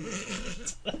 F you.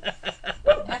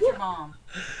 F your mom.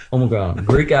 Omicron.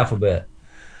 Greek alphabet.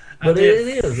 But did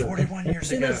it is 41 years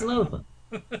See, ago. that's another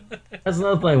thing. That's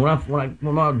another thing.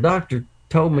 When my doctor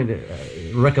told me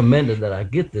to recommended that I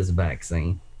get this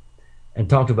vaccine and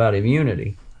talked about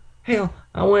immunity, hell,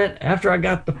 I went after I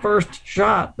got the first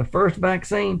shot, the first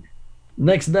vaccine.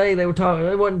 Next day they were talking.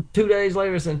 It wasn't 2 days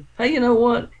later saying, "Hey, you know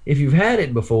what? If you've had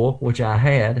it before, which I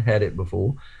had it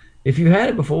before, if you had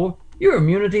it before, your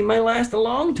immunity may last a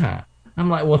long time." I'm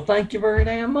like, "Well, thank you very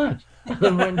damn much." I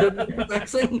went and took the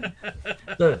vaccine.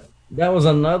 So that was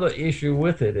another issue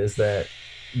with it, is that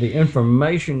the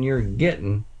information you're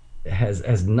getting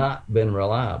has not been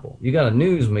reliable. You got a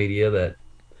news media that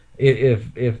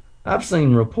if I've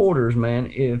seen reporters, man,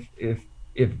 if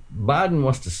Biden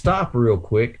was to stop real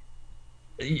quick,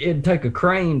 it'd take a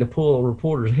crane to pull a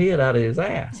reporter's head out of his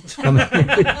ass.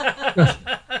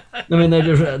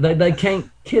 They can't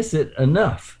kiss it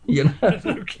enough, you know.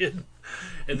 No kidding.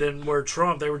 And then where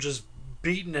Trump, they were just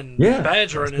beating and Yeah,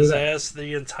 badgering let's do his that. ass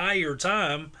the entire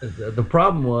time. The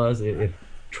problem was if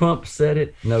Trump said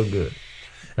it, no good.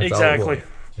 That's all it Exactly.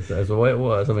 was. That's the way it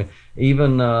was. I mean,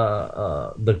 even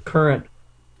the current,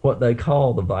 what they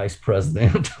call the vice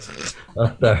president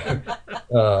up there.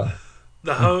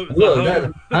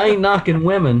 Look, I ain't knocking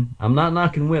women. I'm not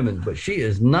knocking women, but she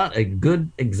is not a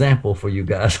good example for you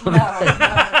guys. No,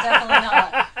 definitely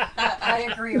not. I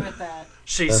agree with that.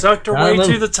 She sucked her way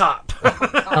to the top.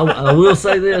 I will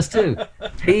say this too.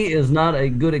 He is not a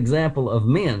good example of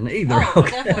men either. Oh,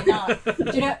 Okay? definitely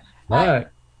not. You know, All right.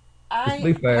 I Just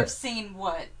be fair. have seen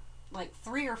like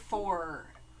 3 or 4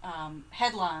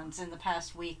 headlines in the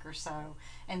past week or so,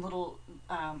 and little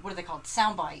what are they called?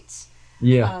 Sound bites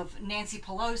Yeah. of Nancy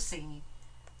Pelosi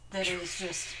that is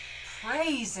just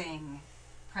praising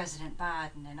President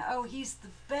Biden, and oh, he's the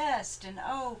best, and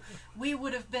oh, we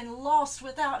would have been lost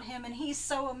without him, and he's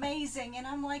so amazing. And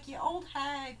I'm like, you old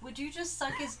hag, would you just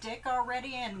suck his dick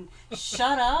already and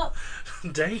shut up?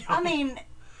 Damn. I mean,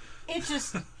 it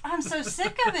just, I'm so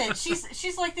sick of it.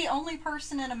 She's like the only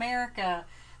person in America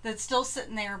that's still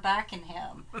sitting there backing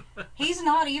him. He's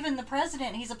not even the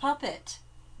president, he's a puppet.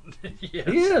 Yes.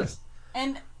 He is.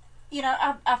 And, you know,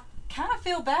 I kind of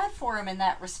feel bad for him in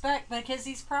that respect, because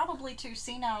he's probably too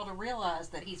senile to realize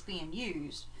that he's being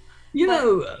used. You But-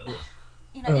 know,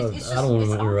 You know, it's just, I don't want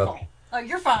it's to interrupt awful. you. Oh,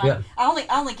 you're fine. Yeah. I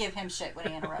only give him shit when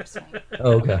he interrupts me.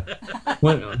 Oh, okay.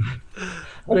 Well,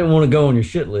 I didn't want to go on your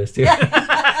shit list here.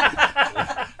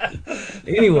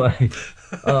 Anyway,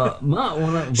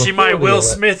 She might Will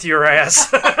Smith your ass.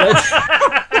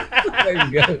 There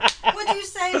you go. What'd you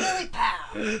say, Billy?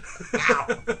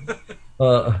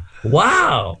 Pow.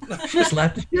 Wow, she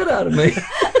slapped the shit out of me.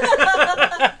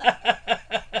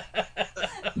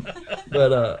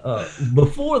 But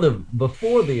before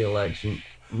the election,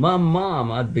 my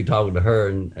mom, I'd be talking to her,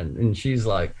 and she's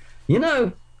like, you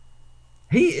know,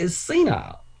 he is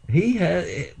senile. He has,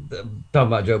 talking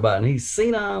about Joe Biden, he's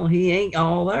senile. He ain't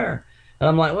all there. And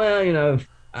I'm like, well, you know,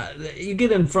 you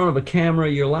get in front of a camera,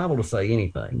 you're liable to say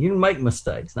anything. You can make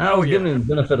mistakes. And I was giving him the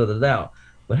benefit of the doubt.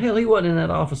 But hell, he wasn't in that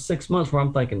office 6 months where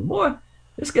I'm thinking, boy,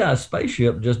 this guy's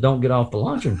spaceship just don't get off the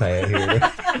launching pad here.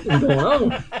 What's going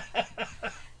on?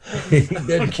 He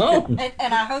didn't come.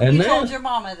 And I hope And you then- told your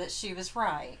mama that she was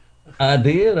right. I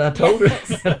did. I told her.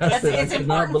 Yes. I said, I It's could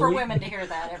not important for believe women it. to hear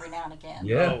that every now and again.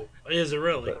 Yeah. Oh, is it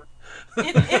really?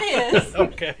 It is.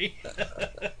 Okay.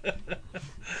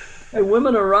 Hey,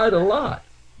 women are right a lot.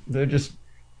 They just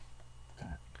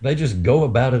go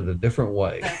about it a different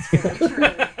way. That's very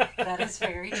true. That is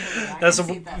very true. I That's a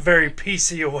can see that. very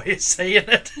PC way of saying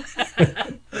it.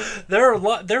 They're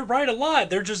right a lot.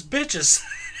 They're just bitches.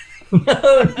 No.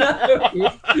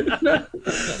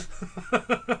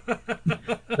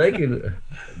 They could.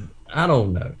 I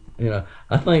don't know. You know,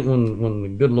 I think when the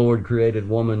good Lord created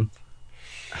woman,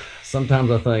 sometimes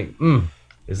I think,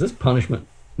 is this punishment?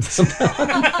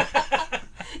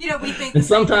 You know, we think. And the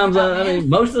same thing sometimes about I men. mean,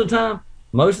 most of the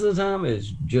time it's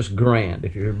just grand.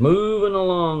 If you're moving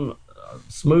along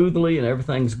smoothly and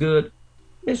everything's good,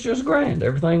 it's just grand.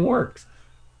 Everything works.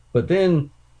 But then,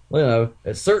 you know,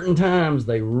 at certain times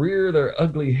they rear their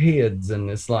ugly heads, and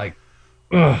it's like,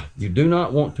 ugh, you do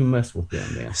not want to mess with them.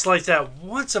 Then. It's like that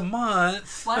once a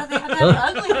month. Why do they have to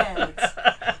have ugly heads?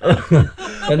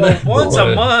 And then, Once a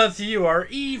boy, month, you are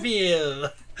evil.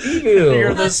 evil.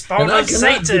 You're the spawn And I of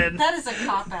cannot Satan. That is a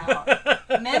cop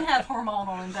out. Men have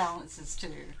hormonal imbalances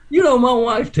too. You know, my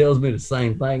wife tells me the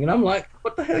same thing, and I'm like,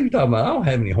 "What the hell are you talking about? I don't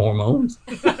have any hormones."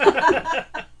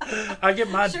 I get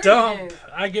my Sure you dump. do.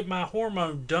 I get my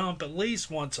hormone dump at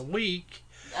least once a week,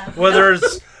 Uh, whether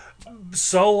it's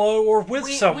solo or with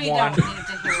we someone. don't need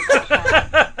to hear about that.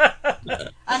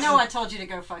 I know I told you to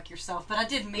go fuck yourself, but I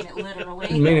didn't mean it literally.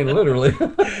 I mean it literally.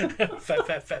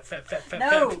 Fat.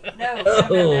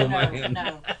 Oh, man.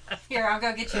 No. Here, I'll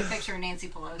go get you a picture of Nancy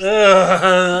Pelosi.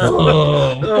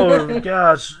 Oh, Oh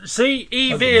gosh! See,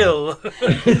 evil.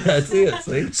 that's it.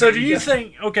 See. So, do you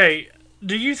think? Okay,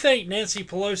 do you think Nancy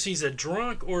Pelosi's a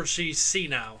drunk or she's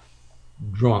senile?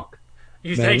 Drunk?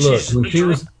 You Man, think look, she's when she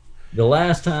drunk? was the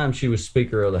last time she was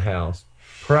Speaker of the House,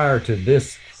 prior to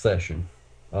this session,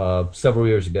 several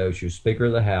years ago, she was Speaker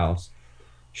of the House.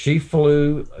 She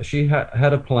flew. She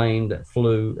had a plane that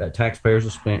flew at taxpayers'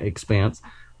 expense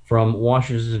from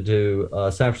Washington to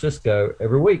San Francisco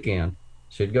every weekend.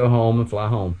 She'd go home and fly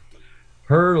home.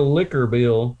 Her liquor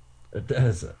bill, it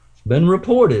has been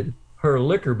reported, her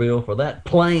liquor bill for that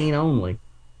plane only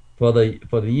for the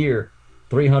year,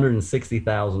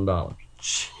 $360,000.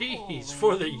 Jeez,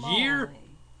 for the year.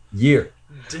 Year.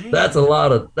 Damn. That's a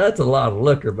lot of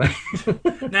liquor, man.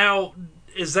 Now,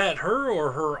 is that her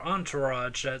or her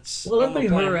entourage? That's Well, on that'd the be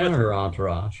plane her with and her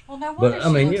entourage. Well, no wonder But I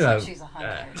mean, she you looks know, like she's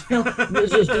 100.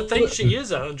 it's just, I think she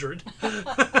is 100.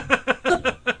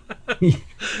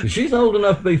 She's old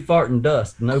enough to be farting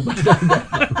dust. Nobody knows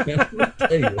that. Let me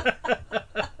tell you.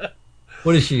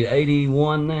 What is she?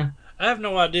 81 now? I have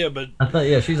no idea, but I think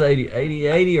yeah, she's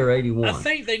 80 or 81. I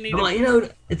think they need I'm like, you know,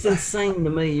 it's insane to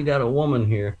me. You got a woman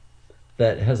here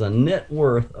that has a net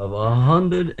worth of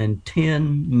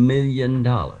 $110 million,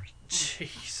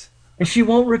 Jeez. and she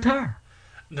won't retire.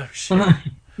 No shit.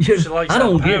 She likes I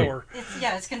don't that get power.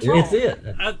 It's control. It's it.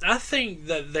 I think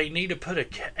that they need to put a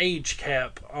age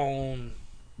cap on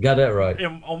Got that right.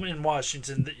 in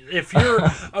Washington. If you're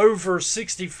over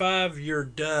 65, you're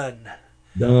done.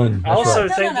 Done. That's Also- right.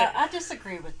 No, think no, that- I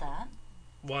disagree with that.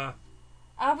 Why?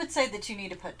 I would say that you need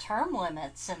to put term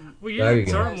limits and Well, There yeah, you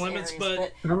go. term those limits, areas,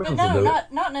 but Term but limits will no, do it.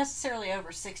 not necessarily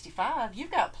over 65.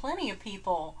 You've got plenty of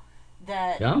people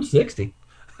that Yeah, I'm 60.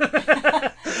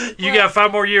 you got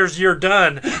 5 more years, you're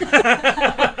done.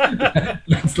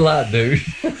 That's a lot, dude.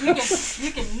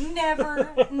 you can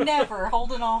never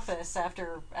hold an office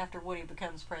after Woody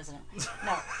becomes president.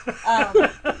 No.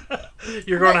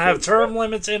 You're going to have term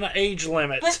limits and an age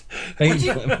limit. But would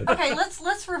you, okay,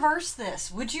 let's reverse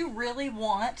this. Would you really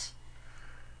want?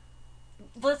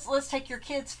 Let's take your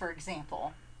kids for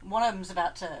example. One of them's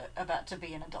about to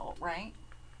be an adult, right?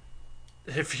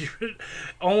 If you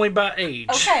only by age.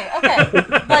 Okay.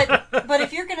 But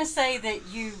if you're going to say that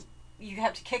you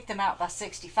have to kick them out by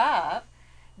 65,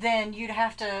 then you'd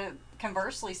have to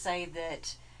conversely say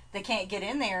that they can't get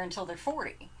in there until they're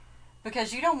 40.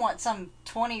 Because you don't want some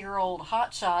 20-year-old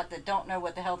hotshot that don't know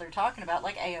what the hell they're talking about,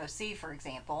 like AOC, for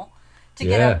example, to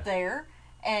get Yeah. up there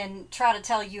and try to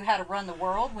tell you how to run the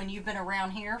world when you've been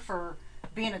around here for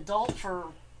being an adult for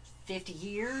 50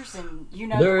 years and you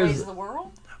know There the is- ways of the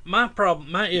world.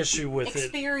 My issue with it,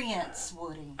 Experience,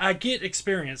 Woody. I get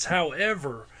experience.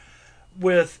 However,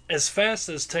 with as fast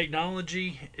as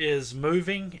technology is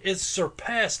moving, it's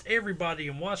surpassed everybody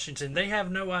in Washington. They have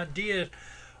no idea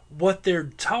what they're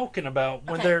talking about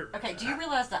when they're. Okay, do you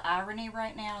realize the irony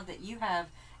right now that you have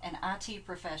an IT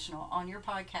professional on your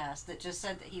podcast that just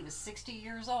said that he was 60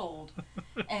 years old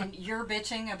and you're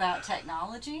bitching about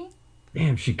technology?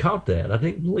 Damn, she caught that. I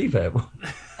didn't believe that one.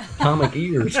 Comic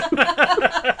ears.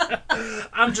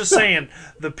 I'm just saying,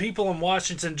 the people in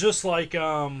Washington, just like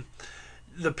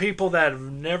the people that have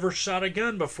never shot a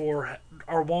gun before,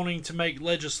 are wanting to make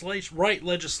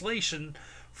legislation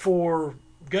for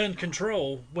gun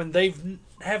control when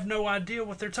have no idea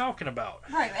what they're talking about.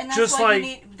 Right, and Just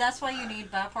like- that's why you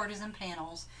need bipartisan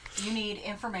panels. You need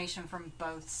information from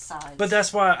both sides. But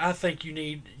that's why I think you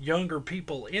need younger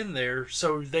people in there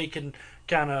so they can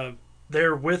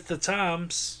they're with the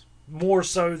times more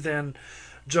so than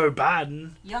Joe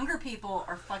Biden. Younger people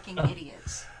are fucking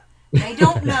idiots. They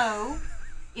don't know.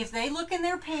 If they look in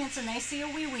their pants and they see a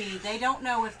wee-wee, they don't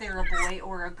know if they're a boy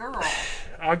or a girl.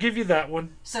 I'll give you that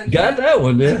one. So Got that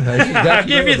one, then. I'll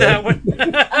give you that one.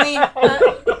 I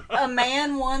mean, a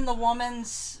man won the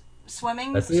woman's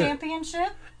swimming That's it.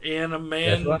 championship. And a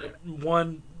man That's right.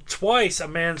 won twice. A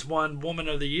man's won Woman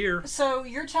of the Year. So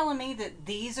you're telling me that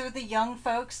these are the young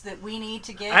folks that we need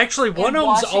to get? Actually, one in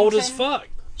of them's old as Washington, fuck.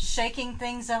 shaking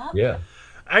things up. Yeah.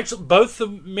 Actually, both the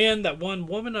men that won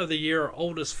Woman of the Year are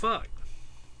old as fuck.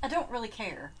 I don't really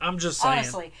care, I'm just saying.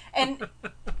 honestly, and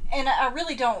I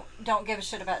really don't give a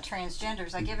shit about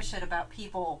transgenders. I give a shit about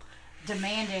people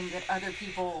demanding that other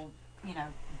people,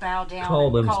 bow down Call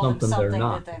and them call them something they're something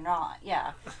not. that they're not.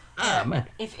 Yeah. Ah, man.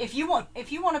 If you want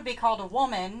to be called a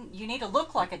woman, you need to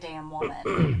look like a damn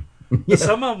woman. Yeah.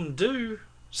 Some of them do.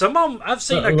 Some of them, I've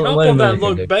seen a Wait a couple minute, that dude.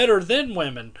 look better than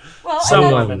women. Well, Some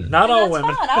and women, not all that's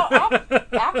women.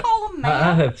 fine. I'll call them I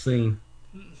man. have seen,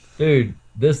 dude.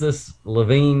 This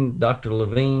Levine, Dr.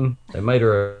 Levine, they made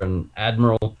her an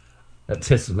admiral. That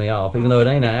pisses me off. Even though it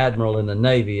ain't an admiral in the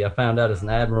Navy, I found out it's an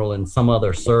admiral in some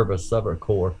other service, sub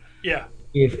corps. Yeah.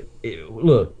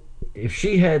 Look, if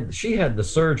she had the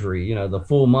surgery, you know, the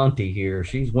full Monty here,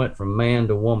 she's went from man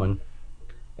to woman,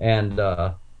 and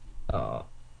I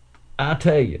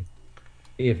tell you,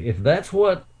 if that's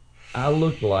what I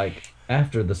look like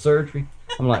after the surgery,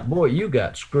 I'm like, boy, you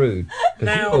got screwed,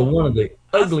 because you Now- are one of the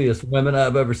ugliest women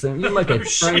I've ever seen. You make a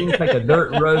train take a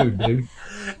dirt road, dude.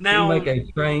 Now, You make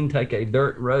a train take a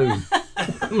dirt road.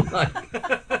 I'm like,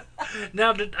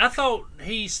 I thought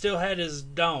he still had his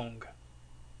dong.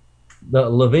 the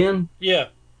Levin, Yeah. as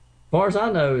far as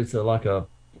I know, it's like a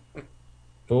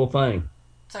full thing.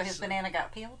 So his banana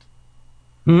got peeled.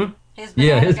 Hmm? His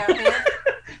Yeah, banana his- got peeled.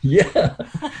 Yeah,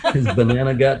 his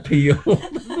banana got peeled.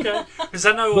 Okay. Because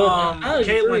I know But I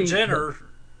agree, Caitlyn Jenner,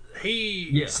 he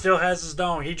Yeah. still has his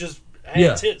dong. He just had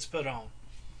Yeah. tits put on.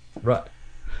 Right?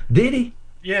 Did he?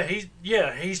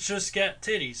 He's just got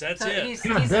titties. That's So it. he's,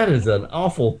 God, he's, that is an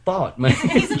awful thought, man.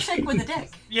 he's a chick with a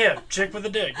dick. Yeah, chick with a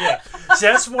dick. Yeah. See,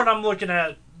 that's what I'm looking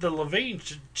at. The Levine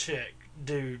chick,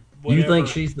 dude. You think whatever.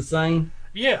 she's the same?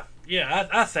 Yeah.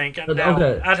 I think. But, Now,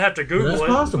 okay. I'd have to Google That's it.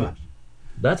 possible.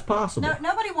 That's possible. No,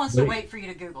 nobody wants to wait for you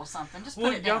to Google something. Just put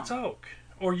Well, it y'all down. talk.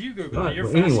 Or you Google Right, it. You're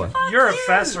well, faster. anyway. You're a Fuck you.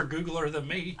 faster Googler than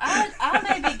me. I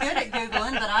may be good at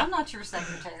Googling, but I'm not your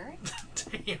secretary.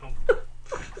 Damn.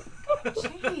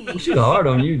 Jeez. She's hard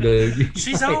on you, dude.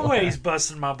 She's always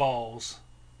busting my balls.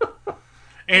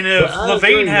 And if But I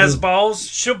Levine agree has with- balls,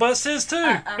 she'll bust his too.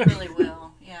 I really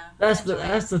will. Yeah. That's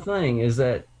eventually. the thing, is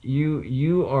that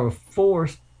you are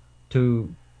forced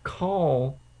to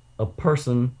call a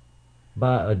person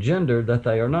by a gender that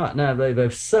they are not. Now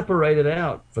they've separated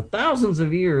out for thousands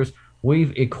of years.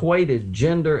 We've equated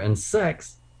gender and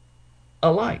sex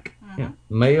alike. Mm-hmm. Yeah.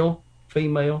 Male,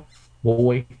 female,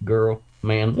 boy, girl,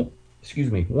 man,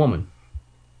 woman.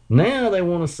 Now they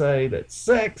want to say that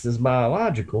sex is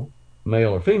biological,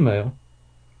 male or female,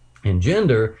 and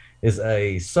gender is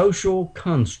a social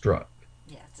construct.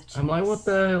 Yeah, it's a I'm like, choice. what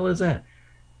the hell is that?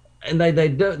 And they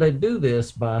do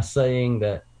this by saying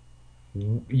that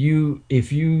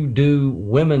if you do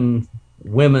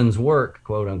women's work,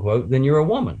 quote unquote, then you're a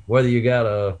woman. Whether you got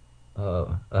a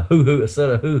set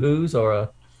of hoo-hoos or a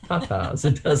tatas,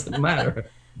 it doesn't matter.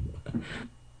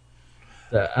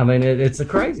 I mean, it's a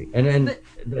crazy, and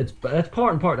that's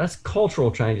part and part. That's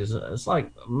cultural changes. It's like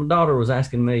my daughter was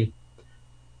asking me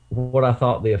what I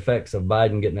thought the effects of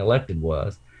Biden getting elected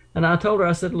was. And I told her,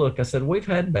 I said, look, we've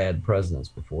had bad presidents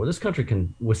before. This country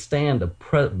can withstand a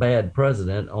bad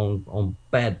president on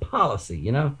bad policy,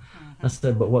 you know? I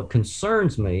said, but what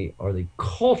concerns me are the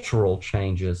cultural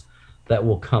changes that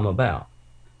will come about.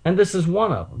 And this is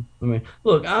one of them. I mean,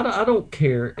 look, I don't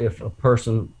care if a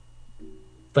person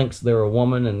thinks they're a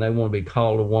woman and they want to be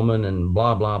called a woman and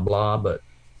blah, blah, blah. But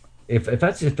if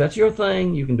that's your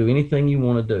thing, you can do anything you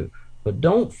want to do. But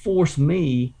don't force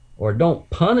me or don't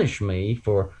punish me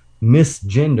for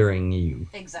misgendering you.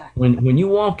 Exactly. When you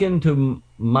walk into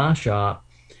my shop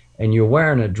and you're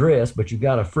wearing a dress, but you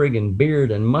got a friggin'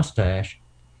 beard and mustache,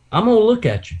 I'm gonna look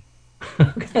at you.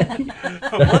 Okay?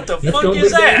 What the That's fuck gonna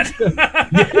is be that?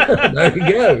 Yeah, there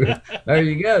you go. There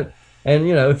you go. And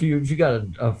you know, if you got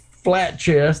a flat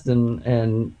chest and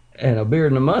a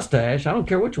beard and a mustache, I don't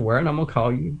care what you're wearing, I'm gonna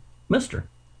call you Mister.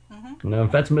 You know,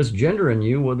 if that's misgendering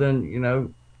you, well then, you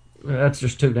know, that's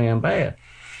just too damn bad.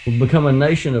 We've become a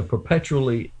nation of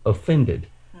perpetually offended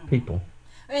people.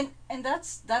 And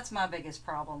that's my biggest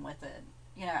problem with it.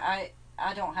 You know, I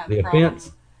don't have The a problem.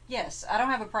 offense? Yes, I don't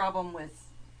have a problem with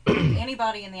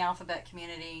anybody in the alphabet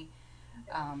community.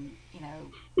 You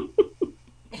know,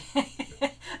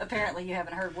 apparently you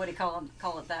haven't heard Woody call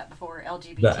it that before.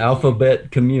 LGBTQ. The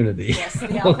alphabet community. Yes,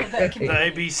 the alphabet The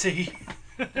community. ABC.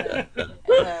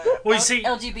 Well, you see-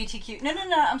 LGBTQ. No,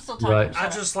 I'm still talking. Right. I Shut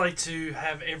up. just like to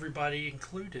have everybody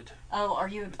included. Oh, are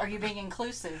you being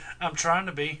inclusive? I'm trying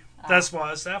to be. That's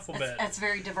why it's alphabet. That's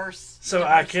very diverse. So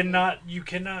I diversity. you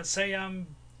cannot say I'm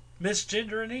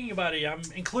misgendering anybody. I'm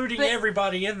including But-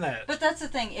 everybody in that. But that's the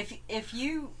thing. If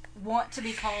you want to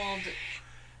be called,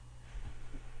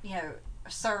 you know,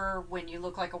 sir when you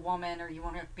look like a woman, or you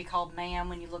want to be called ma'am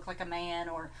when you look like a man,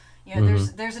 or you know,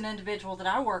 there's an individual that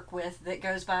I work with that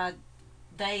goes by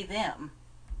they them,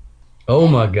 Oh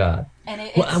my God. and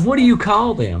What do you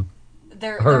call them?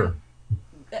 Her.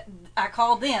 I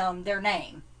call them their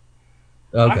name.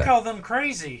 Okay. I call them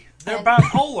crazy. They're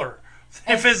bipolar.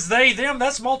 If it's they them,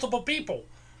 that's multiple people.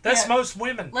 That's most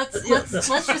women. Let's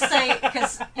just say,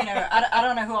 because I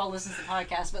don't know who all listens to the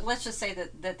podcast, but let's just say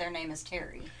that their name is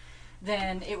Terry.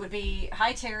 Then it would be,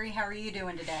 hi Terry, how are you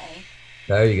doing today?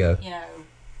 There you go.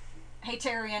 Hey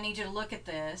Terry, I need you to look at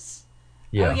this.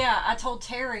 Yeah. Oh yeah, I told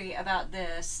Terry about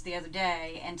this the other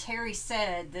day, and Terry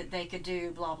said that they could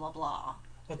do blah blah blah.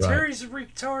 Well, Terry's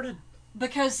retarded.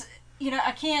 Because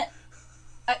I can't.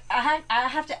 I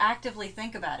have to actively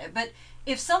think about it. But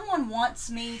if someone wants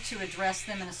me to address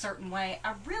them in a certain way,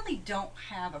 I really don't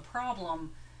have a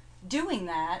problem doing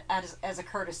that as a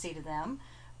courtesy to them.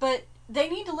 But they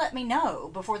need to let me know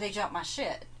before they jump my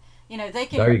shit. They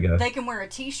can. There you go. They can wear a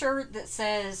T-shirt that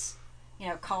says,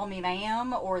 call me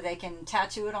ma'am, or they can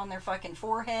tattoo it on their fucking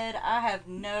forehead. I have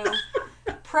no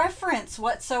preference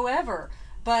whatsoever.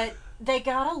 But they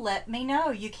gotta let me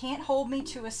know. You can't hold me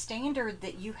to a standard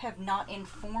that you have not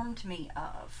informed me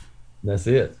of. That's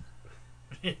it.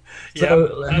 Yeah.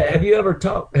 So, have you ever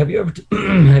talked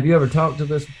to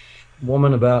this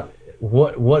woman about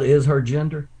what is her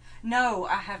gender? No,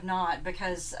 I have not,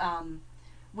 because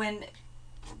when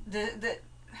they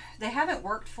haven't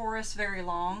worked for us very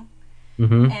long,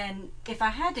 Mm-hmm. and if I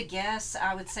had to guess,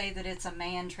 I would say that it's a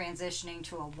man transitioning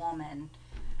to a woman.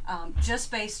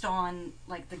 Just based on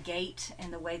like the gait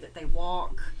and the way that they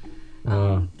walk,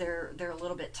 they're a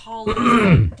little bit taller,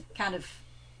 kind of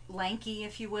lanky,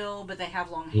 if you will, but they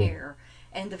have long hair.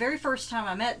 And the very first time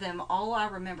I met them, all I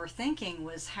remember thinking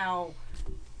was how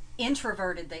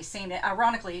introverted they seemed.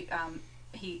 Ironically,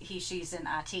 she's in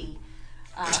IT.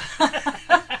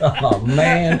 Oh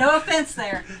man! No offense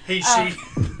there. He, she.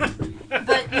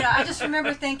 But I just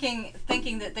remember thinking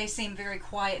that they seemed very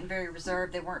quiet and very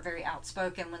reserved. They weren't very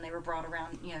outspoken when they were brought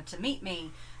around, to meet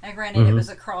me. And granted, it was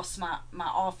across my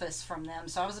office from them,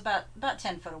 so I was about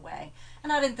 10 foot away,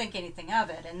 and I didn't think anything of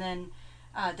it. And then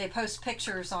they post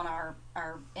pictures on our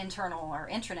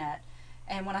intranet,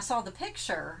 and when I saw the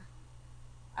picture,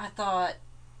 I thought,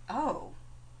 oh.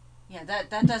 Yeah, that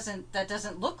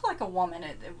doesn't look like a woman.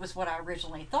 It was what I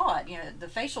originally thought. The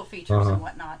facial features and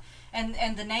whatnot,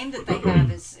 and the name that they have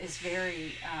is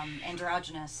very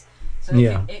androgynous. So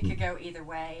it could go either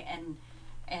way.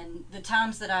 And the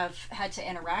times that I've had to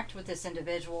interact with this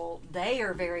individual, they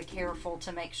are very careful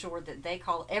to make sure that they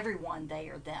call everyone they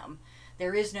or them.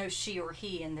 There is no she or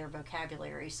he in their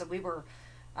vocabulary. So we were.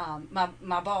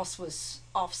 My boss was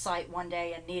off site one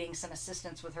day and needing some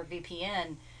assistance with her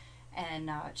VPN.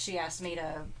 And she asked me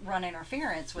to run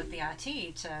interference with the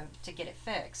IT to get it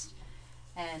fixed.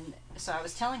 And so I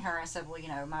was telling her, I said, well,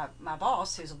 my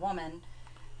boss, who's a woman,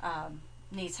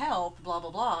 needs help, blah, blah,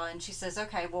 blah. And she says,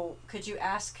 okay, well, could you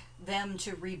ask them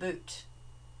to reboot?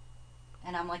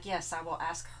 And I'm like, yes, I will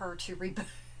ask her to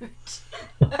reboot.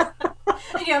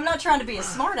 I'm not trying to be a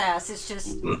smart ass. It's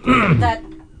just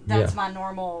that's my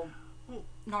normal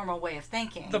way of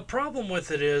thinking. The problem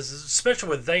with it is, especially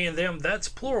with they and them, that's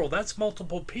plural. That's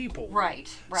multiple people.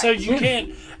 Right. So you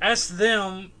can't ask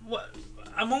them.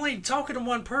 I'm only talking to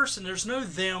one person. There's no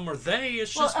them or they.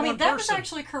 It's just one person. That was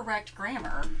actually correct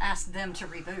grammar. Ask them to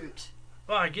reboot.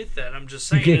 Well, I get that. I'm just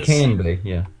saying. It can be,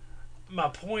 yeah. My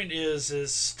point is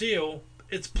still,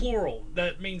 it's plural.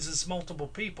 That means it's multiple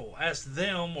people. Ask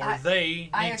them or they.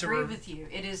 I agree with you.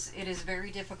 It is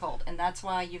very difficult, and that's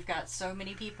why you've got so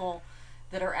many people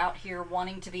that are out here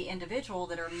wanting to be individual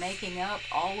that are making up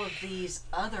all of these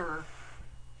other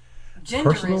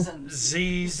genderisms.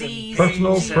 Z's.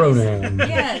 Personal pronouns.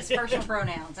 Yes, personal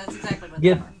pronouns. That's exactly what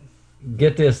they are.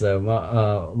 Get this, though.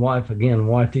 My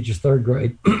wife teaches third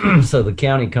grade, so the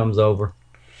county comes over.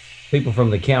 People from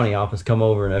the county office come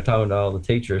over, and they're talking to all the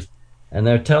teachers, and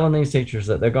they're telling these teachers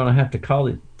that they're going to have to call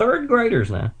these third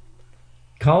graders now.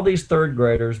 Call these third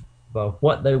graders by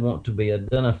what they want to be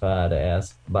identified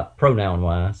as, by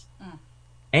pronoun-wise.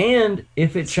 And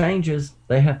if it changes,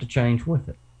 they have to change with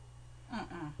it.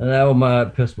 And that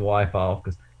might piss my wife off,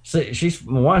 because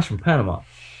my wife's from Panama,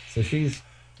 so she's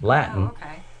Latin. Oh,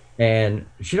 okay. And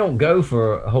she don't go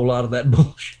for a whole lot of that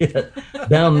bullshit.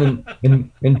 Down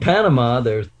in Panama,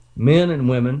 there's men and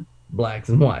women, blacks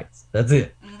and whites. That's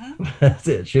it. That's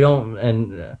it. She don't,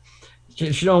 and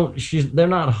they're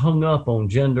not hung up on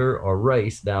gender or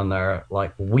race down there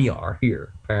like we are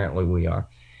here. Apparently we are.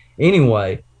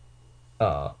 Anyway,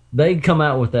 they come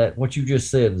out with that, what you just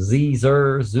said,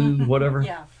 zoo, whatever.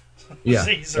 Yeah.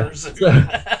 Caesar.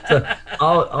 So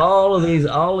all these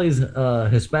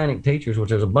Hispanic teachers, which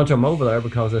there's a bunch of them over there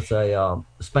because it's a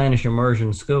Spanish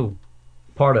immersion school.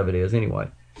 Part of it is anyway.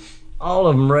 All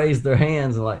of them raised their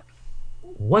hands and like,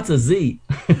 what's a Z?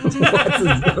 What's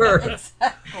a zer?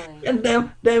 Exactly. And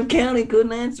damn county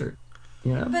couldn't answer it.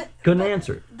 You know, couldn't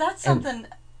answer it. That's something.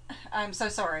 I'm so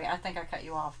sorry. I think I cut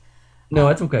you off. No,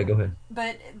 that's okay. Go ahead.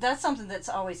 But that's something that's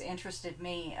always interested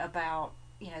me about,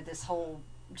 this whole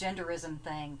genderism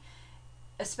thing,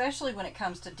 especially when it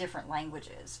comes to different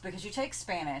languages. Because you take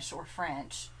Spanish or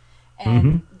French,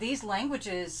 and these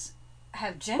languages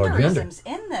have genderisms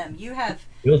in them. You have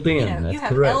built in. That's you have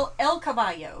correct. el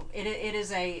caballo. It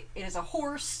is a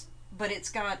horse, but it's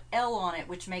got L on it,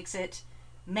 which makes it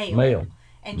male.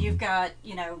 And you've got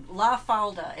la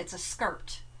falda. It's a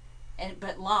skirt,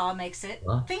 but la makes it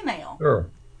female. Sure.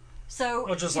 So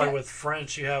well, just like with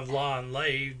French, you have la and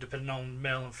lay, depending on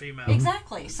male and female.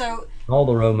 Exactly. So all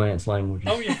the Romance languages.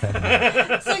 Oh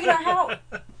yeah. So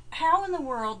how in the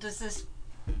world does this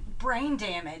brain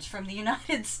damage from the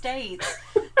United States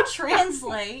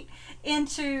translate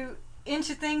into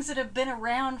things that have been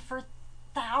around for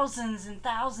thousands and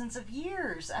thousands of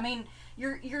years? I mean,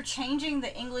 you're changing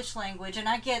the English language, and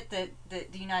I get that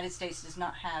the United States does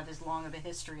not have as long of a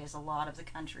history as a lot of the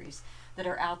countries that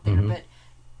are out there, but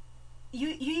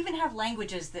you even have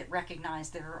languages that recognize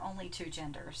there are only two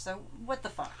genders. So what the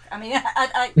fuck? I mean,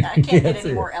 I can't get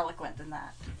any more eloquent than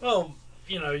that. Well,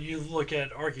 you look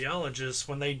at archaeologists,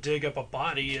 when they dig up a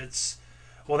body, that's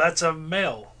a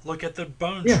male. Look at the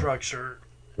bone structure.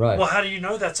 Right. Well, how do you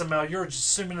know that's a male? You're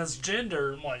assuming it's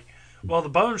gender. I'm like, well, the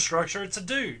bone structure, it's a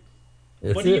dude.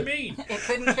 What do you mean? It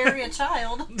couldn't carry a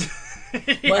child. Well,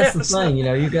 that's the thing,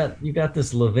 you got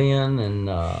this Levin and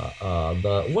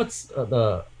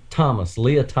the Thomas,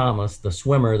 Leah Thomas,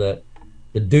 the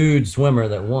dude swimmer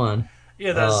that won.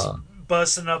 Yeah, that's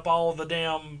busting up all the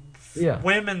damn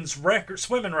women's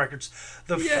swimming records.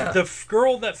 The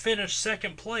girl that finished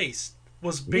second place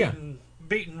was beaten,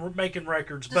 making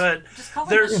records. Just call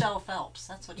her Michelle Phelps.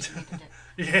 That's what you need to do.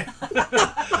 Yeah,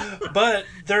 but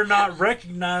they're not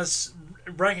recognizing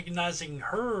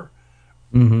her.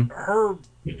 Her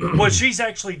what she's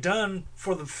actually done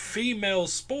for the female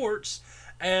sports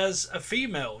as a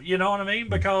female. You know what I mean?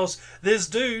 Because this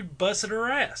dude busted her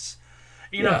ass.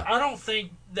 I don't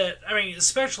think that. I mean,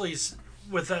 especially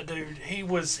with that dude, he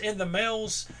was on the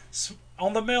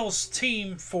males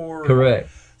team for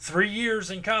 3 years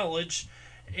in college,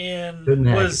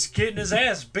 and was getting his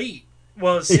ass beat.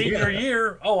 Well, senior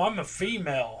year, I'm a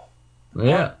female.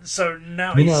 Yeah. So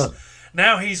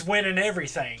now he's winning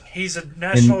everything. He's a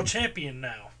national champion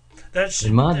now.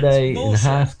 In my day in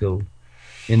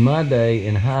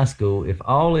high school, if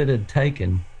all it had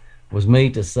taken was me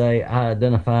to say I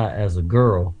identify as a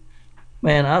girl,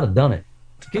 man, I'd have done it.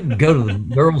 Could go to the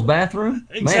girls' bathroom.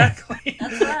 Exactly.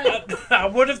 That's right. I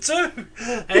would have too.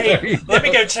 Hey, let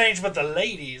me go change with the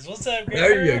ladies. What's up, girl?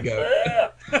 There you go.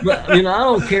 But I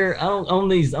don't care. On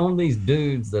these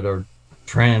dudes that are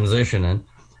transitioning.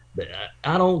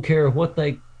 I don't care what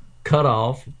they cut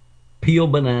off, peel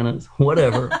bananas,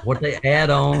 whatever, what they add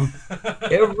on.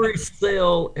 Every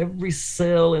cell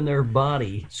in their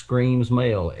body screams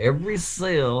male. Every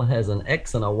cell has an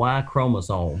X and a Y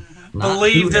chromosome.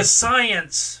 Believe the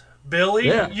science, Billy.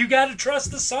 Yeah. You got to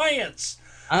trust the science.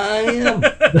 I am.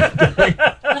 But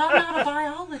I'm not a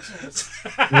biologist.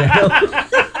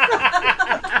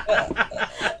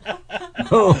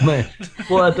 Oh man!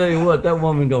 Well, I tell you what, that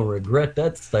woman gonna regret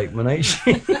that statement, ain't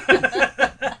she?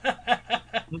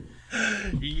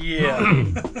 Yeah.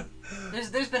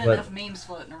 There's been enough memes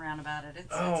floating around about it.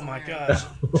 Oh my gosh!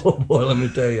 Oh boy, let me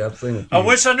tell you, I've seen it. I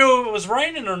wish I knew if it was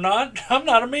raining or not. I'm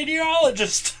not a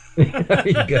meteorologist. There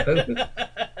you go.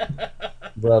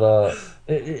 But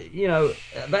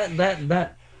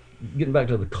that getting back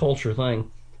to the culture thing,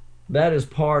 that is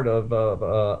part of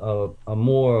a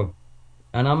more,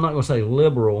 and I'm not going to say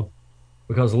liberal,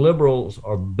 because liberals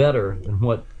are better than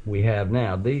what we have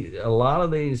now. A lot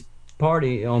of these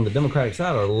party on the Democratic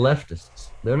side are leftists.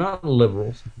 They're not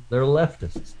liberals. They're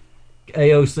leftists.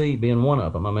 AOC being one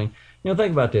of them. I mean,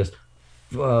 think about this.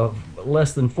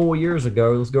 Less than 4 years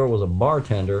ago, this girl was a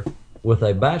bartender with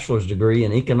a bachelor's degree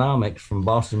in economics from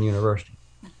Boston University.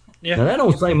 Yeah. Now, that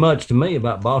don't say much to me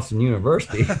about Boston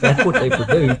University. That's what they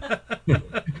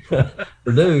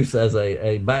produce as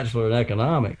a bachelor in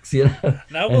economics. Now,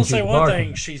 I will say one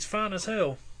thing. She's fine as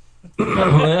hell.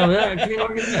 Well, I can't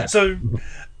argue that. So,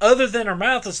 other than her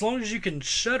mouth, as long as you can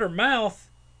shut her mouth,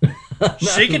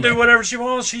 she can do whatever she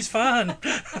wants. She's fine.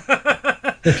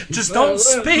 Just don't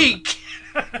speak.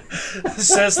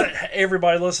 Says that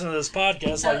everybody listening to this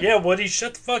podcast, like, yeah, Woody,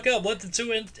 shut the fuck up. Let the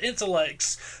two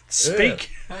intellects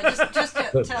speak. Yeah. Just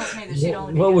tells me that she'd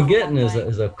only be what we're getting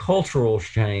is a cultural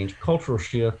change, cultural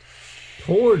shift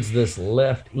towards this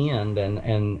left end,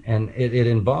 and it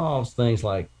involves things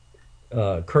like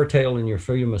curtailing your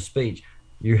freedom of speech.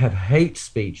 You have hate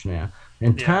speech now.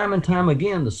 And time and time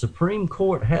again, the Supreme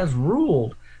Court has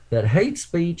ruled that hate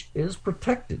speech is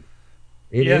protected.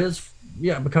 It is,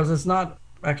 because it's not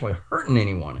actually hurting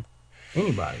anybody.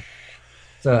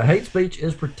 So hate speech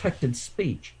is protected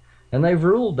speech. And they've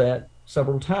ruled that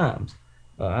several times.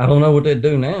 I don't know what they'd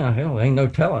do now. Hell, ain't no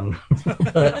telling.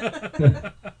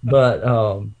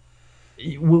 but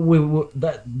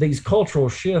these cultural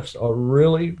shifts are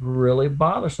really, really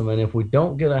bothersome. And if we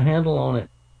don't get a handle on it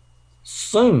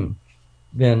soon,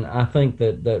 then I think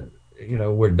that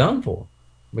we're done for.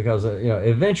 Because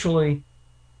eventually,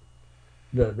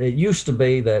 it used to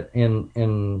be that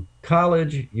in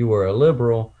college you were a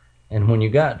liberal, and when you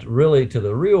got really to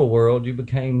the real world, you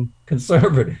became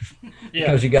conservative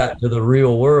because you got to the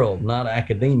real world, not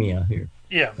academia here.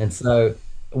 Yeah. And so,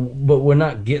 but we're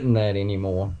not getting that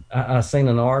anymore. I seen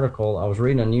an article. I was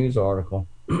reading a news article,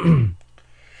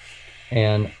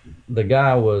 and the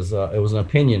guy was it was an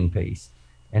opinion piece,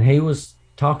 and he was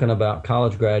talking about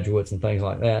college graduates and things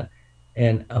like that.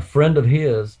 And a friend of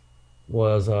his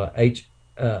was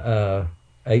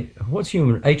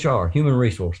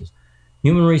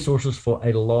human resources for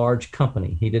a large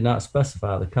company. He did not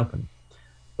specify the company,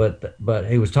 but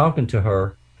he was talking to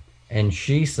her, and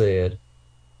she said,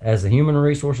 as the human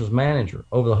resources manager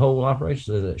over the whole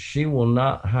operation, that she will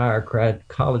not hire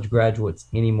college graduates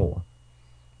anymore.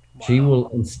 Wow. She will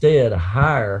instead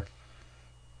hire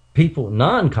people,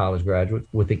 non-college graduates,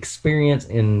 with experience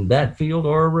in that field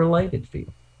or a related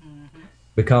field. Mm-hmm.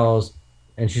 Because,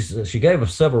 and she gave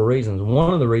us several reasons.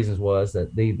 One of the reasons was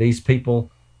that these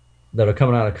people that are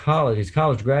coming out of college, these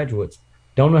college graduates,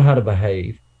 don't know how to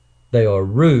behave. They are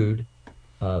rude.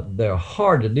 They're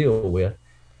hard to deal with,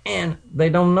 and they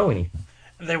don't know anything.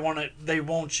 They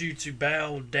want you to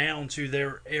bow down to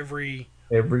their every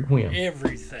whim,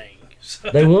 everything.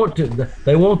 So. They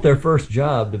want their first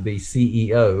job to be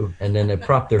CEO, and then they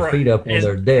prop their feet up on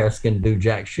their desk and do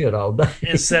jack shit all day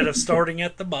instead of starting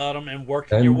at the bottom and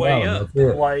working your way up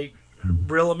like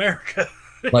real America.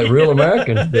 Like real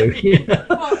Americans do. Yeah.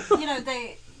 Well,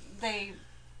 they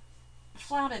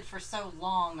flouted for so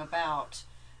long about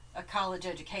a college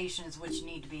education is what you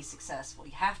need to be successful.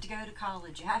 You have to go to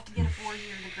college. You have to get a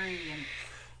 4-year degree. And,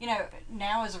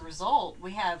 now as a result,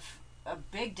 we have a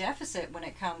big deficit when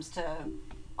it comes to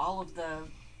all of the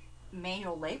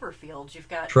manual labor fields. You've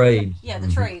got trades. Yeah, the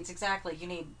trades, exactly. You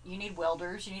need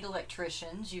welders, you need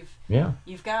electricians.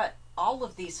 You've got all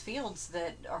of these fields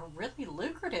that are really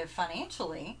lucrative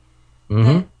financially.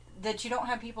 Mm-hmm. That you don't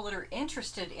have people that are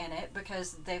interested in it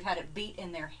because they've had it beat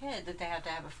in their head that they have to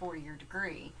have a 4-year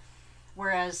degree.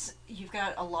 Whereas you've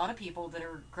got a lot of people that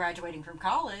are graduating from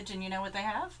college, and you know what they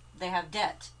have? They have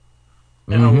debt.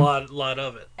 And a lot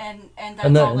of it. And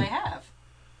that's all they have.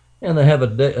 And they have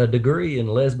a degree in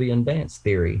lesbian dance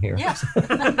theory here. Yeah.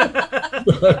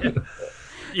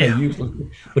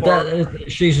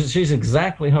 But she's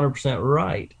exactly 100%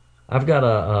 right. I've got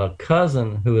a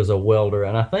cousin who is a welder,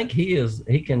 and I think he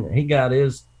got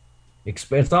his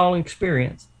experience, all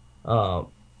experience.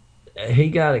 He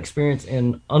got experience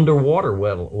in underwater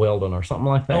welding or something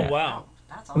like that. Oh wow,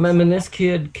 that's awesome. I mean, this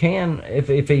kid can, if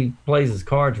he plays his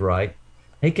cards right,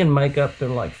 he can make up to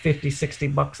like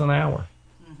 $50-$60 an hour,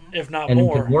 if not and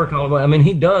more. He can work all the way. I mean,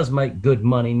 he does make good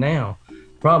money now.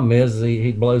 Problem is,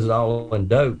 he blows it all in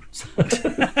dope.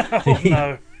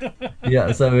 No.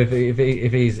 Yeah, so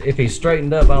if he's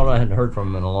straightened up, I don't know, I hadn't heard from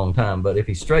him in a long time, but if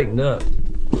he's straightened up,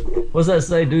 what's that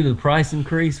say? Due to the price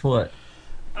increase, what?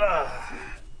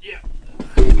 Yeah.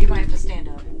 You might have to stand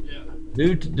up.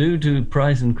 Yeah. Due to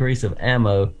price increase of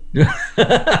ammo, do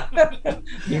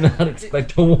not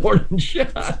expect a warning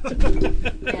shot. Yeah, and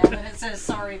then it says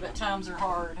sorry, but times are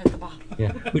hard at the bottom.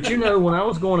 Yeah, but when I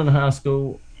was going into high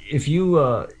school, if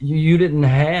you didn't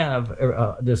have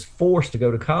this force to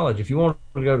go to college. If you wanted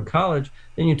to go to college,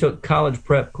 then you took college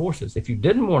prep courses. If you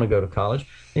didn't want to go to college,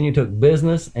 then you took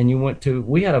business, and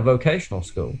we had a vocational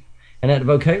school. And at the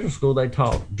vocational school, they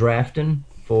taught drafting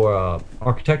for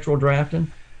architectural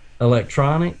drafting,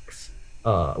 electronics,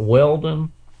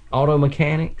 welding, auto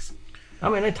mechanics. I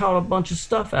mean, they taught a bunch of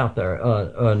stuff out there,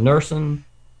 nursing,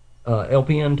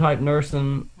 LPN type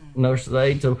nursing, nurse's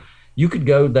aid. So you could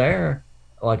go there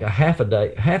like a half a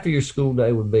day. Half of your school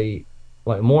day would be,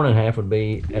 like morning half would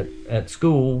be at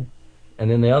school,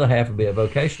 and then the other half would be at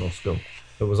vocational school.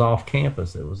 It was off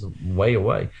campus. It was way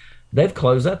away. They've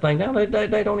closed that thing down.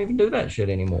 They don't even do that shit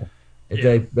anymore.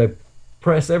 Yeah. They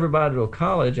press everybody to a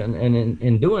college, and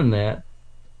in doing that,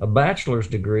 a bachelor's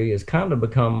degree has kind of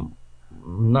become,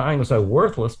 not going to say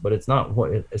worthless, but it's not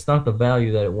the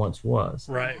value that it once was.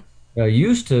 Right.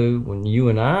 Used to, when you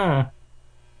and I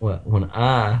Well, when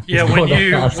I Yeah, was going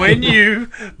to high when school- you,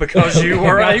 because you Okay,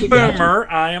 are a gotcha, gotcha. boomer,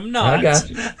 I am not. I got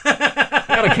you.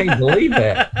 God, I can't believe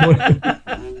that.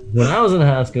 When I was in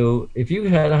high school, if you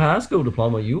had a high school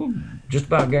diploma, you were just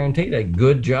about guaranteed a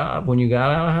good job when you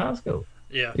got out of high school.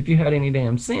 Yeah. If you had any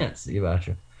damn sense about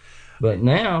you. But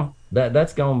now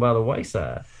that's gone by the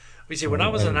wayside. We see, when I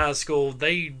was in And- high school,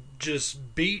 they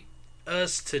just beat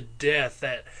us to death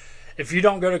that if you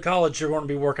don't go to college, you're going to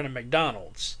be working at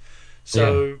McDonald's.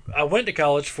 So I went to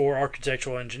college for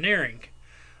architectural engineering.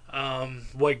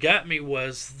 What got me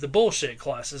was the bullshit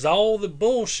classes, all the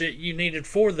bullshit you needed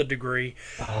for the degree.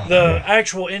 The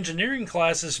actual engineering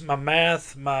classes, my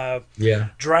math, my Yeah.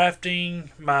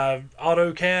 drafting, my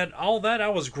AutoCAD, all that I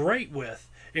was great with.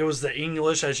 It was the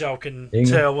English, as y'all can English.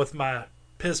 tell with my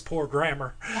piss poor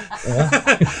grammar. Yeah.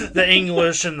 The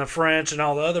English and the French and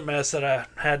all the other mess that I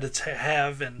had to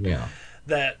have, and Yeah.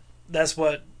 that's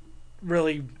what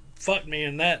really fucked me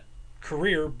in that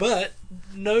career. But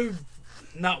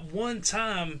not one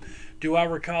time do I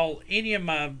recall any of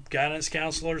my guidance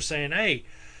counselors saying, "Hey,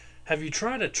 have you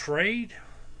tried a trade?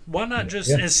 Why not just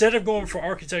Yeah. instead of going for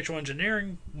architectural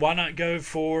engineering, why not get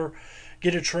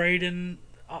a trade in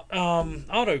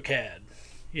AutoCAD?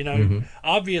 You know, Mm-hmm.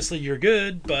 obviously you're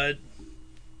good, but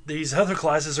these other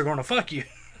classes are going to fuck you."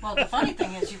 Well, the funny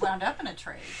thing is, you wound up in a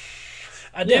trade.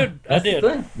 I did. I That's the did.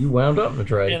 thing. You wound up in the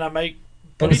trade. And I make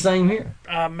And the same here.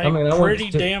 I make I went pretty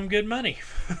to- damn good money.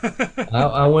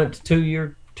 I went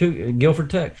to Guilford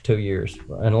Tech for 2 years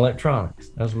in electronics.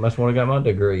 That's when I got my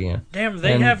degree in. Damn,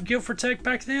 they And- have Guilford Tech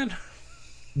back then?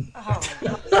 Oh,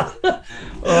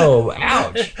 Oh,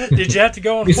 ouch! Did you have to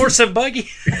go on horse and buggy?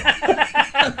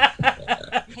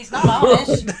 he's not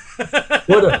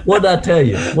Amish. What did I tell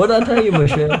you? What did I tell you,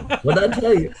 Michelle? What did I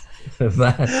tell you?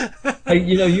 Hey,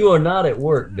 you are not at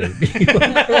work, dude.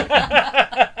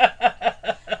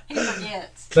 He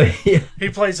forgets. Yeah. He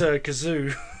plays a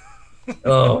kazoo.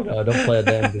 Oh no, don't play a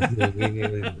damn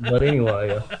good. But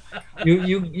anyway, you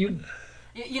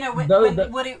You know, when, No, when, that-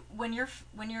 when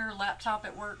your laptop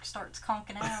at work starts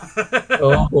conking out,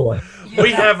 oh boy. you We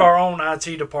know- have our own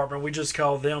IT department. We just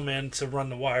call them in to run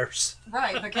the wires.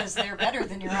 right, because they're better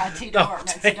than your IT Oh,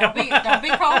 department. So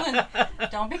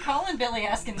don't be calling Billy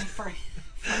asking me for help.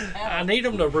 I need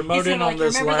them to He remote said, in on like,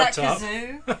 this remember laptop.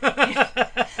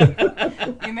 that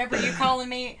kazoo? You remember you calling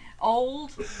me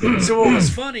old? So what was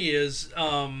funny is,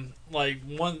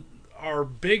 our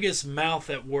biggest mouth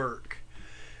at work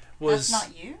was That's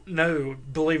not you? no,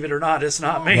 believe it or not, it's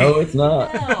not me. No, it's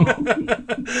not. No.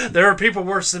 There are people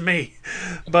worse than me.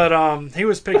 But he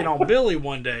was picking on Billy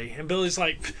one day, and Billy's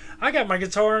like, "I got my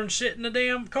guitar and shit in the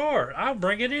damn car. I'll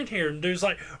bring it in here." And dude's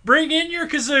like, "Bring in your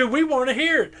kazoo. We want to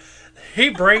hear it." He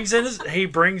brings in his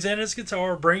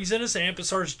guitar, brings in his amp, and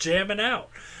starts jamming out.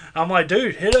 I'm like,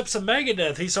 "Dude, hit up some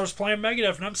Megadeth." He starts playing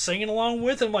Megadeth, and I'm singing along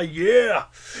with him. I'm like, "Yeah,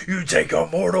 you take a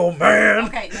mortal man.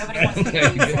 Okay, nobody wants to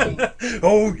hear you sing.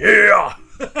 Oh yeah."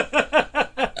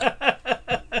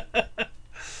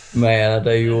 Man, I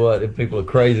tell you what, if people are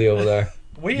crazy over there.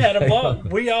 We had a ball.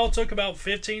 We all took about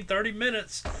 15, 30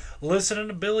 minutes listening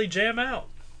to Billy jam out.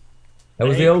 That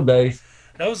was the old days.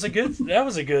 That was a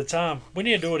good time. We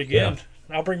need to do it again.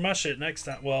 I'll bring my shit next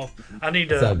time. Well, I need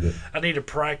Sounds good. to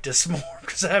practice more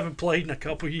because I haven't played in a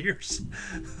couple years.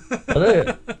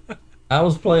 I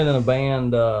was playing in a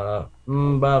band about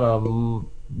a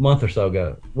month or so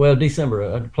ago. Well,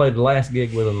 December. I played the last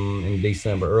gig with them in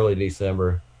December, early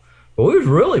December. But we was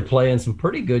really playing some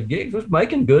pretty good gigs. We was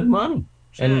making good money,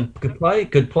 and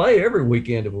could play every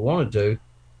weekend if we wanted to,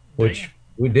 which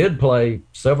we did play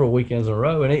several weekends in a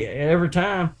row, and every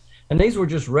time. And these were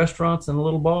just restaurants and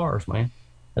little bars, man.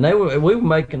 And we were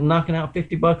knocking out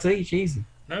 $50 each, easy.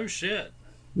 No shit.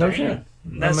 No Damn. shit.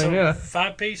 That's I mean, a yeah.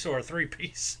 5-piece or a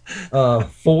 3-piece.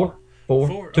 Four,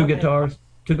 Four, two okay. guitars,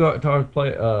 two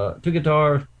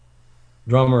guitars,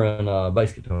 drummer and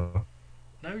bass guitar.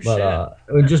 No shit. But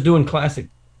we're just doing classic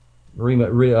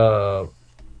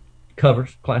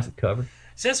covers, classic covers.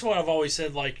 See, that's what I've always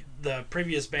said. Like the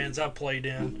previous bands I played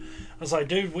in, I was like,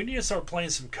 dude, we need to start playing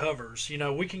some covers. You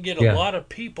know, we can get a Yeah. lot of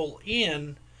people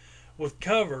in with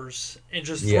covers and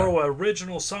just Yeah. throw an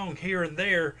original song here and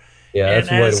there. Yeah, And that's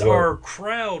the way as to our work.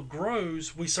 crowd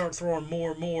grows, we start throwing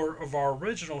more and more of our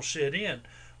original shit in.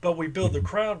 But we build Mm-hmm. the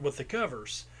crowd with the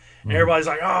covers. And everybody's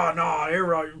like, "Oh no,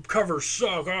 everybody covers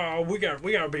suck. Oh, we got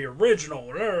to be original."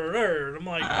 And I'm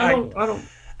like, I don't.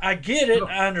 I get it,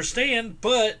 I understand,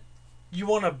 but you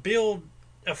want to build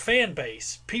a fan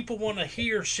base. People want to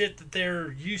hear shit that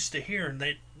they're used to hearing.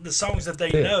 The songs that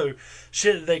they Yeah. know,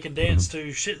 shit that they can dance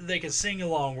to, shit that they can sing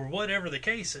along, or whatever the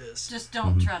case is. Just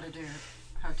don't try to do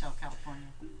Hotel California.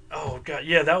 Oh god,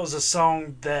 yeah, that was a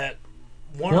song that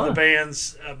one of the What?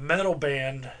 bands, a metal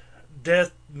band,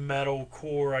 death metal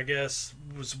core, I guess,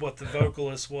 was what the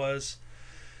vocalist was.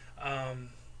 Um,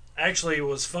 Actually, it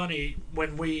was funny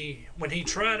when he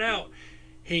tried out,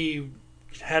 he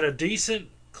had a decent,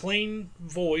 clean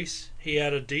voice. He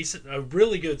had a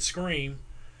really good scream,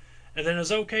 and then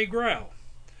his okay growl.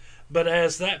 But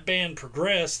as that band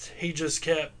progressed, he just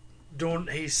kept doing.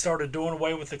 He started doing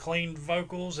away with the clean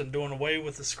vocals and doing away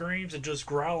with the screams and just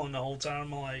growling the whole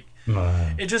time. Like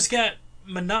it just got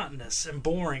monotonous and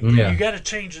boring. Yeah. You got to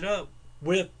change it up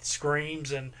with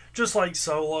screams and just like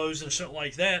solos and shit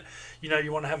like that. You know,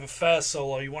 you want to have a fast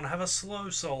solo, you want to have a slow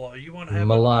solo, you want to have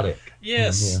Melodic.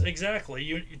 yes, Yeah. exactly.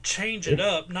 You change it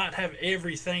up, not have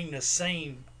everything the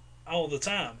same all the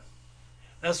time.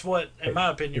 That's what, in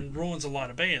my opinion, ruins a lot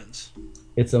of bands.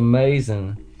 It's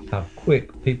amazing how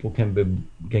quick people can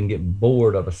get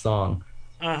bored of a song.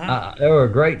 Uh huh. There are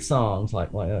great songs like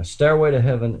 "Stairway to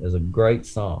Heaven" is a great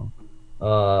song.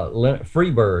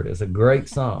 "Freebird" is a great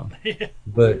song, Yeah.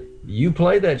 but you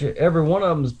play that every one of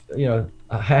them's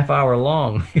a half hour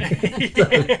long.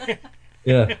 So,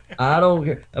 yeah, I don't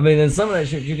care. I mean, and some of that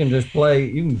shit you can just play.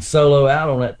 You can solo out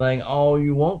on that thing all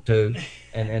you want to,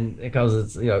 and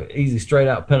because it's easy straight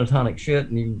out pentatonic shit,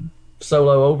 and you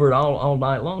solo over it all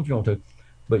night long if you want to.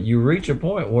 But you reach a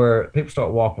point where people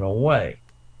start walking away.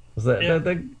 'Cause Yeah.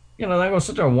 they're gonna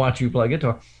sit there and watch you play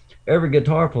guitar. Every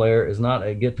guitar player is not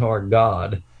a guitar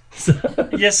god. So,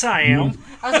 Yes, I am.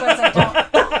 I was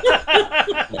about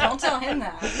to say, don't tell him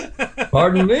that.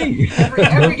 pardon me. Every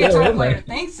Don't tell guitar him player that.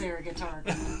 thinks they're a guitar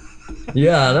guy.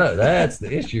 Yeah, I know. That's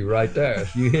the issue right there.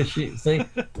 You see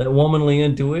that womanly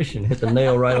intuition hit the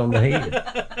nail right on the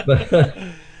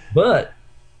head. But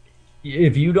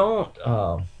if you don't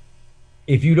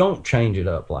change it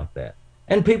up like that,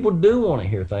 and people do want to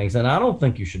hear things, and I don't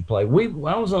think you should play. I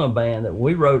was in a band that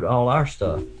we wrote all our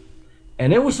stuff,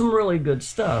 and it was some really good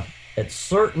stuff. At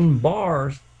certain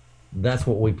bars, that's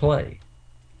what we play,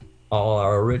 all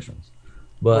our originals.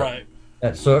 But Right.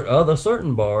 at other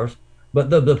certain bars, but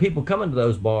the people coming to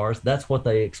those bars, that's what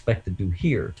they expected to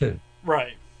hear too.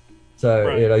 Right. So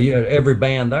Right. every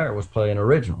band there was playing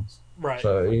originals. Right.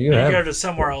 So You go to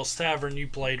somewhere else tavern, you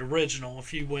played original.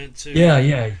 If you went to yeah.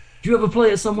 Did you ever play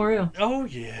it somewhere else? Oh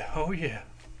yeah, oh yeah.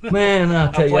 Man,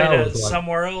 I'll tell I you, played I at was like,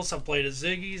 somewhere else. I played at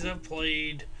Ziggy's. I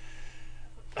played.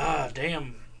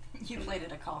 Damn. You played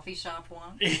at a coffee shop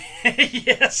once.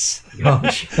 Yes.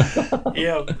 gosh,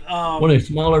 Yeah. one of the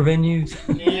smaller venues.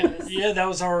 Yeah. That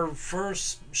was our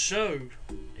first show,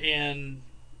 and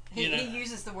He you know,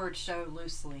 uses the word show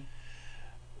loosely.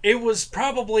 it was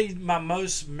probably my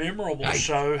most memorable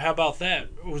show. How about that?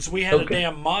 We had a Okay.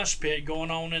 damn mosh pit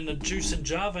going on in the Juice and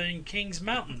Java in Kings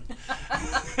Mountain.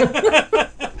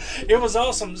 It was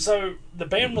awesome. So the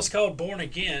band was called Born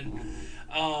Again.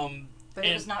 But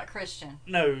it was not Christian.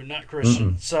 No, not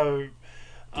Christian. So,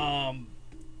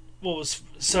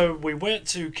 so we went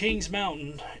to Kings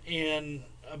Mountain, and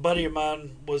a buddy of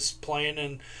mine was playing,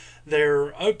 and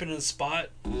their opening spot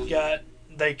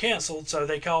they canceled, so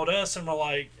they called us and were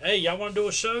like, "Hey, y'all want to do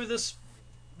a show this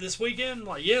weekend?" I'm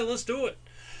like, yeah, let's do it.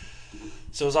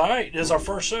 So it was all right. It was our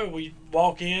first show. We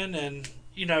walk in, and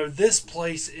this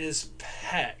place is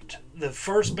packed. The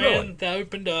first band that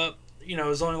opened up, it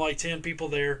was only like 10 people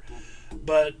there.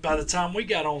 But by the time we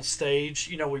got on stage,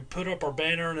 we put up our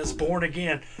banner and it's Born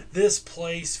Again. This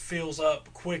place fills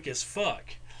up quick as fuck.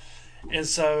 And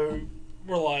so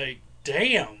we're like,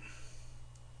 damn,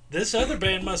 this other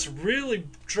band must really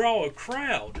draw a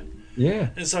crowd. Yeah.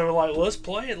 And so we're like, let's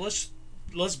play it.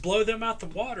 Let's blow them out the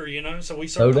water, So we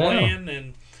started playing,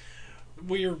 and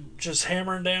we are just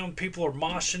hammering down. People are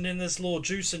moshing in this little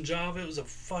Juice and Java. It was a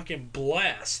fucking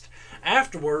blast.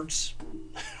 Afterwards,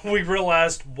 we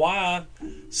realized why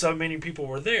so many people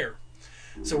were there.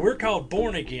 So we're called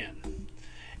Born Again.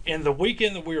 And the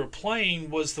weekend that we were playing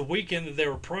was the weekend that they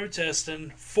were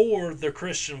protesting for the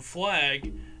Christian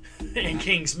flag in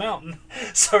Kings Mountain.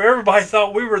 So everybody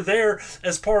thought we were there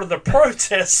as part of the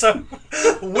protest. So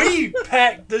we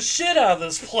packed the shit out of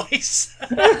this place.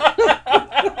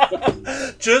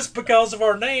 Just because of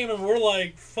our name, and we're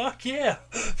like, fuck yeah.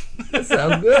 That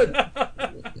sounds good.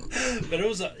 But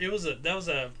that was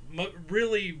a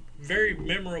really very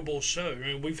memorable show. I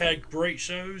mean, we've had great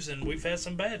shows and we've had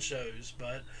some bad shows,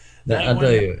 but that I one,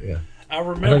 tell you, yeah. I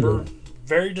remember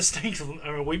very distinctly.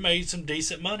 I mean, we made some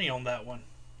decent money on that one.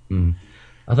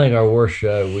 I think our worst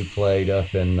show we played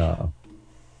up in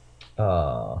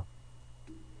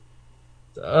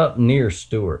up near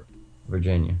Stewart,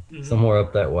 Virginia, somewhere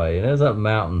up that way, and it was up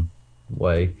mountain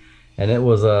way, and it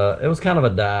was kind of a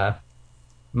dive,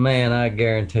 Man, I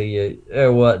guarantee you,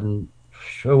 there wasn't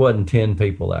 10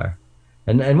 people there,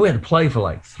 and we had to play for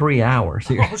like 3 hours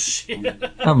here. Oh shit!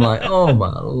 I'm like, oh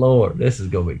my lord, this is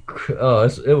gonna be.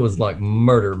 It was like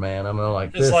murder, man. I mean, like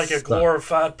It's this. like a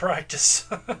glorified practice.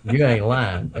 You ain't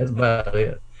lying. That's about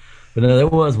it. But no, there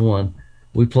was one.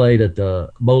 We played at the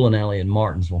bowling alley in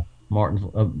Martinsville,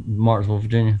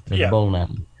 Virginia. There's a Yeah. bowling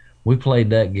alley. We played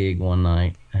that gig one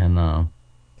night, and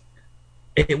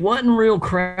it wasn't real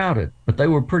crowded, but they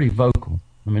were pretty vocal.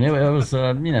 I mean, it was,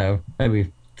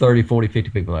 maybe 30, 40, 50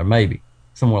 people there, maybe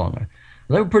somewhere along there.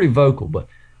 They were pretty vocal, but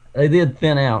they did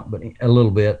thin out, but a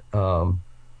little bit,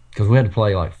 because we had to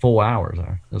play like 4 hours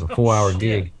there. It was a Oh, 4 hour shit.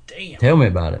 gig. Damn. Tell me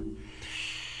about it.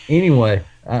 Anyway,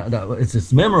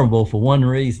 it's memorable for one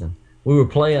reason. We were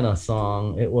playing a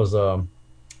song. It was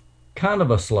kind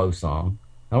of a slow song.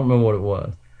 I don't remember what it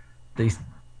was. These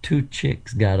two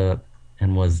chicks got up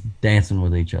and was dancing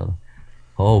with each other.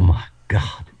 Oh my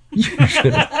God. You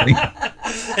should have seen it.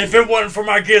 If it wasn't for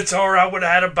my guitar, I would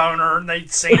have had a boner and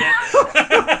they'd seen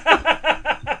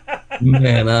it.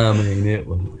 Man, I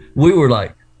mean, we were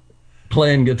like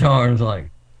playing guitars, like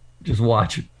just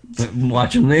watching them.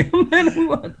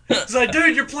 It's like,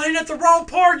 dude, you're playing at the wrong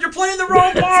part. You're playing the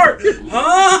wrong part.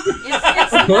 Huh?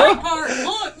 It's the right part.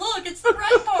 Look, it's the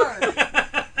right part.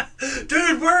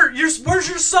 Dude, where's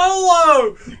your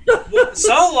solo? What,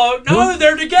 solo? No,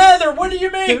 they're together. What do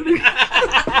you mean?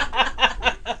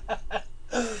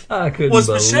 I couldn't Was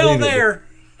believe Michelle it. there?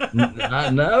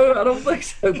 No, I don't think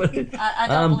so. But I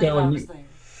don't I'm believe I telling was you, there.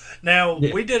 Now,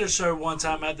 Yeah. we did a show one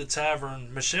time at the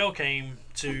tavern. Michelle came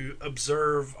to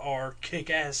observe our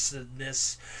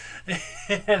kick-assedness.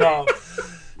 And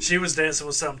she was dancing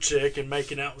with some chick and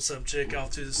making out with some chick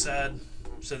off to the side.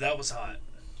 So that was hot.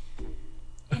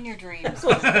 In your dreams.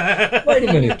 wait a In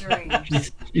your minute.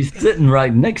 dreams. She's sitting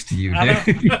right next to you, I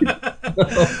dude.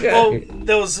 Okay. Well,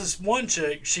 there was this one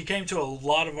chick. She came to a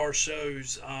lot of our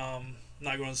shows.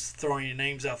 Not going to throw any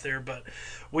names out there, but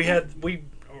we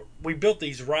built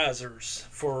these risers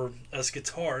for us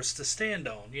guitarists to stand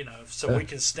on, so we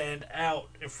can stand out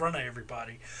in front of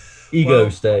everybody. Ego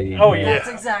well, stage. oh, man. yeah. That's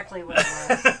exactly what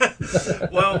it was.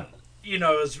 Well, it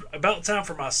was about time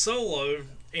for my solo,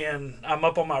 and I'm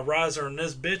up on my riser, and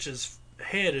this bitch's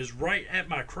head is right at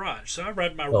my crotch. So I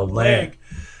wrapped my Oh, man. leg.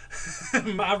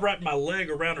 I wrapped my leg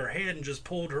around her head and just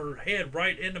pulled her head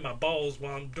right into my balls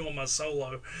while I'm doing my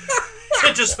solo.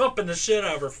 And just humping the shit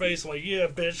out of her face, like, yeah,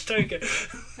 bitch, take it.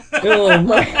 Oh,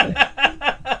 man.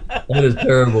 That is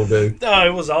terrible, dude. Oh,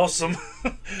 it was awesome.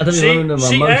 I think one of my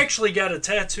She most- actually got a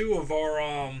tattoo of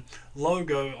our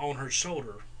logo on her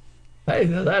shoulder. Hey,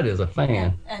 that is a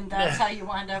fan. And that's how you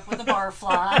wind up with a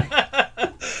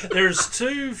barfly. There's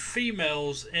two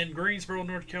females in Greensboro,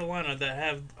 North Carolina that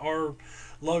have our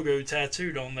logo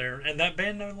tattooed on there, and that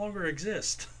band no longer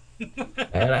exists.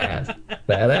 Badass.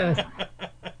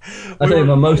 I tell you,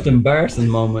 my most embarrassing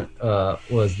moment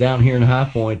was down here in High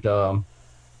Point.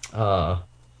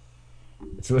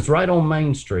 It's right on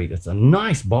Main Street. It's a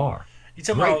nice bar. You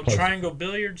talking Great about place. Triangle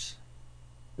Billiards?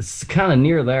 It's kind of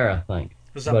near there, I think.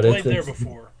 Because I But played it's- there it's-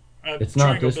 before. It's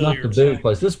not the big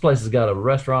place. This place has got a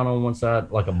restaurant on one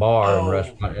side, like a bar and Oh.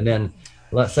 restaurant, and then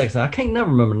that section. I can't never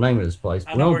remember the name of this place.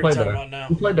 I know only where you're played talking there. about now.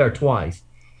 We played there twice,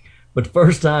 but the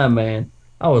first time, man,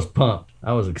 I was pumped.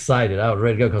 I was excited. I was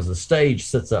ready to go because the stage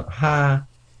sits up high,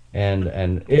 and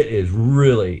it is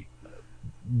really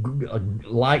a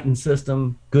lighting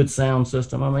system, good sound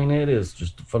system. I mean, it is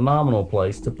just a phenomenal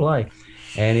place to play,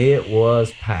 and it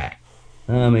was packed.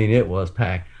 I mean, it was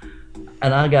packed,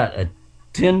 and I got a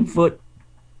 10-foot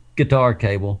guitar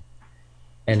cable.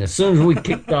 And as soon as we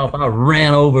kicked off, I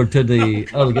ran over to the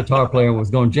other guitar player and was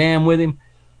going to jam with him.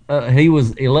 He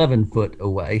was 11 foot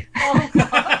away.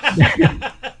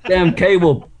 Damn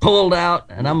cable pulled out,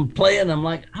 and I'm playing. I'm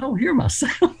like, I don't hear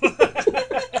myself.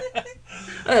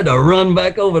 I had to run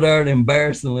back over there and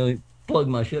embarrassingly plug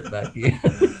my shit back in.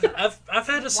 I've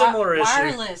had a similar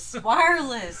issue.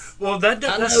 Wireless. Well, that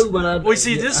I that's, know, but we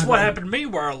see this is what happened to me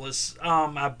wireless.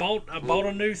 I bought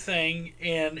a new thing,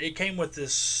 and it came with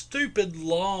this stupid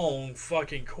long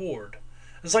fucking cord.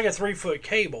 It's like a 3-foot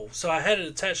cable, so I had it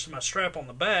attached to my strap on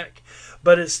the back,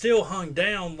 but it still hung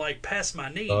down like past my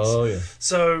knees. Oh, yeah.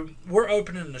 So we're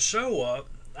opening the show up.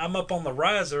 I'm up on the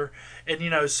riser, and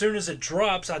as soon as it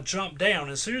drops, I jump down.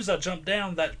 As soon as I jump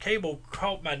down, that cable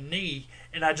caught my knee,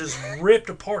 and I just ripped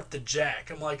apart the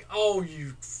jack. I'm like, oh,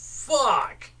 you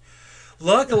fuck.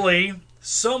 Luckily,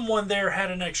 someone there had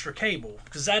an extra cable,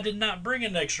 because I did not bring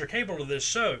an extra cable to this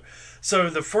show. So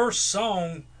the first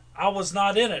song I was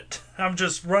not in it. I'm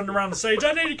just running around the stage.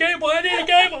 I need a cable. I need a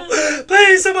cable.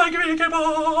 Please, somebody give me a cable.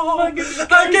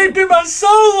 I can't do my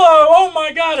solo. Oh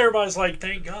my God. Everybody's like,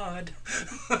 thank God.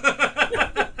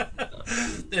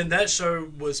 And that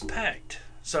show was packed.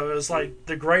 So it was like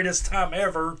the greatest time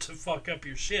ever to fuck up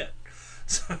your shit.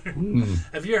 So,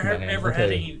 have you ever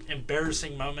had any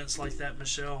embarrassing moments like that,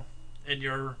 Michelle, in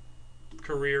your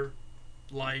career,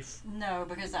 life? No,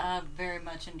 because I very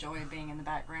much enjoy being in the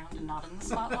background and not in the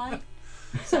spotlight.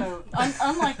 So,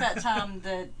 unlike that time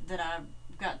that I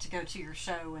got to go to your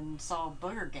show and saw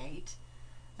Boogergate,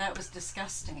 that was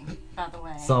disgusting, by the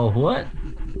way. So what?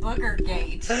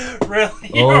 Boogergate.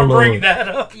 Really? You are bringing that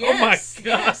up? Yes, oh my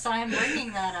God. yes, I am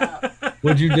bringing that up.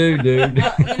 What'd you do, dude?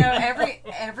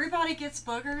 Everybody gets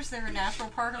boogers. They're a natural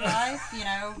part of life.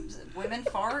 Women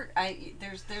fart.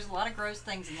 There's a lot of gross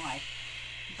things in life.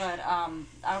 But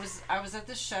I was at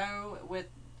this show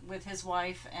with his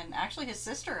wife, and actually his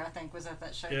sister, I think, was at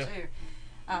that show too.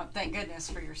 Thank goodness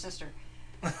for your sister.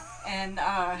 And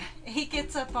he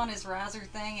gets up on his riser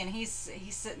thing, and he's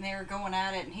sitting there going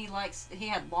at it, and he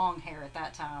had long hair at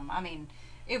that time. I mean,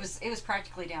 it was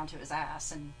practically down to his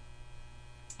ass, and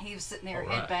he was sitting there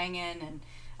head banging and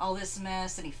all this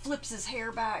mess, and he flips his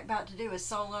hair back about to do his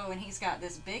solo, and he's got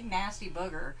this big nasty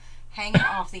booger hanging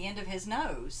off the end of his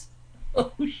nose.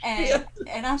 Oh, shit.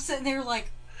 And I'm sitting there like,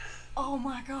 oh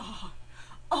my God,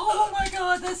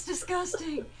 that's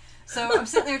disgusting. So I'm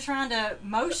sitting there trying to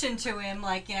motion to him,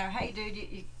 like, hey,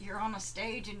 dude, you're on a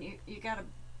stage and you got a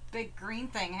big green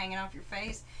thing hanging off your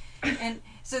face. And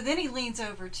so then he leans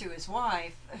over to his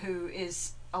wife, who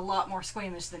is a lot more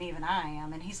squeamish than even I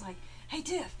am, and he's like, hey,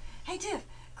 Tiff,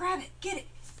 grab it, get it.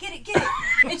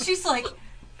 And she's like,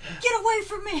 get away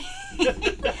from me.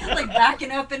 Like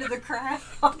backing up into the crowd.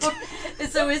 And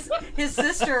so his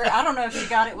sister, I don't know if she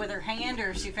got it with her hand or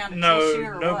if she found a tissue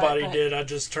or nobody what, did. I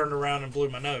just turned around and blew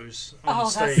my nose on the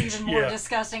stage. That's even more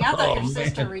disgusting. I thought your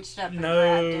sister reached up and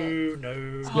grabbed it. No.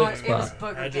 It was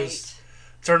Boogergate. I just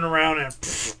turned around and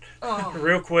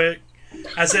real quick.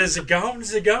 I said, is it gone?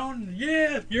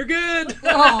 Yeah, you're good.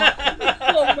 God,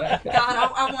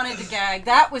 I wanted to gag.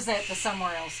 That was at the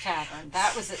Somewhere Else Tavern.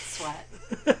 That was at Sweat.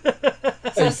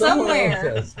 So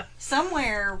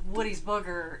somewhere Woody's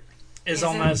booger is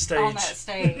on that stage. On that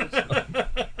stage.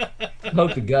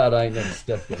 Hope to God I ain't never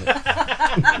stepped in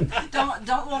it.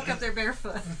 Don't walk up there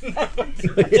barefoot.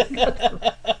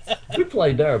 We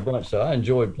played there a bunch, so I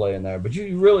enjoyed playing there. But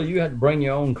you had to bring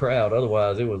your own crowd,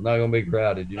 otherwise it was not going to be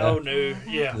crowded. Oh no,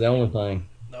 yeah. It's the only thing.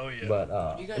 Oh yeah.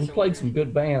 But we played some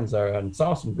good bands there and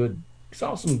saw some good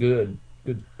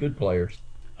players.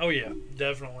 Oh yeah,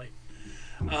 definitely.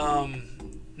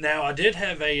 Now I did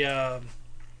have a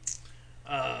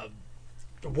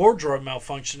wardrobe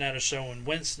malfunction at a show in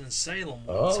Winston-Salem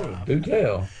one time. Oh, do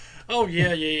tell. Oh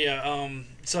yeah.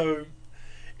 So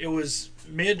it was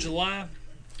mid-July,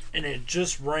 and it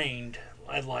just rained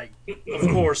at of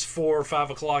course, 4 or 5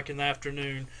 o'clock in the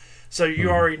afternoon. So you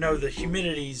already know the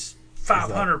humidity's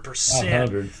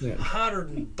 500%, hotter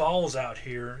than balls out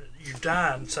here. You're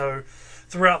dying. So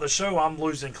throughout the show, I'm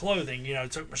losing clothing.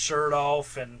 Took my shirt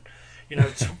off, and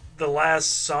the last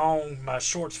song, my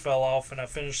shorts fell off, and I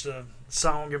finished the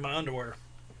song in my underwear.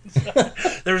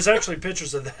 There's actually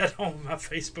pictures of that on my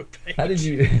Facebook page. How did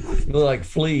you look like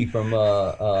Flea from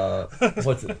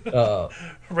what's it?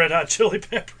 Red Hot Chili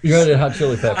Peppers. Red Hot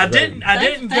Chili Peppers. I didn't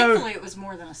go. Thankfully, it was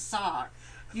more than a sock.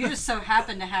 You just so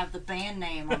happened to have the band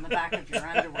name on the back of your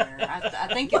underwear. I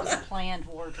think it was a planned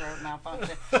wardrobe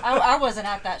malfunction. I wasn't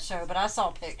at that show, but I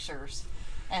saw pictures.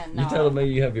 And you telling me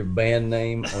you have your band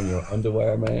name on your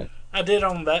underwear, man? I did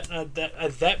on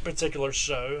that particular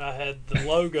show. I had the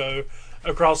logo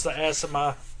across the ass of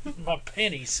my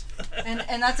panties.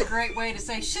 And that's a great way to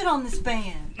say shit on this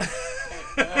band.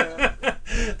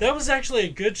 That was actually a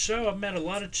good show. I met a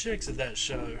lot of chicks at that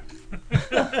show.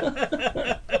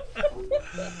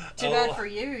 Too bad for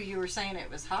you. You were saying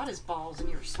it was hot as balls and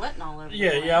you were sweating all over.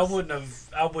 Yeah.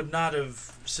 I would not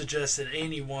have suggested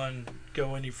anyone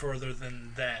go any further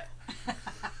than that.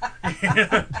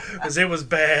 Because it was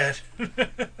bad.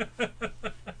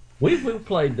 We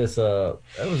played this. It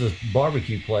was this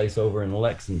barbecue place over in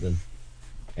Lexington,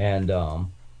 and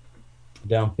down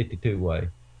 52 way,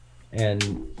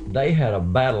 and they had a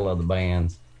battle of the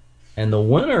bands, and the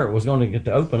winner was going to get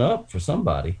to open up for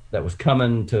somebody that was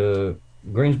coming to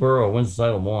Greensboro or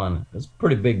Winston-Salem 1. It's a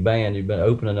pretty big band you've been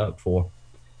opening up for,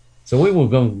 so we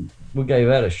gave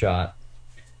that a shot,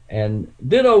 and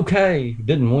did okay.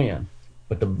 Didn't win,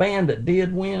 but the band that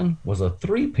did win was a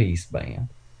 3-piece band.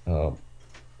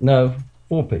 No,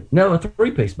 4-piece. No, a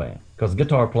 3-piece band, because the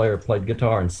guitar player played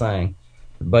guitar and sang,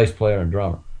 the bass player and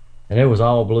drummer. and it was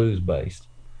all blues based,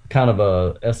 kind of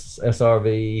a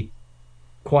SRV,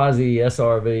 quasi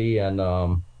SRV,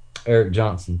 and Eric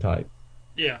Johnson type.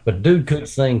 Yeah. But dude could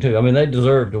sing too. I mean, they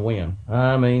deserved to win.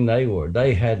 I mean,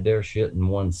 they had their shit in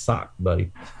one sock,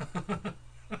 buddy.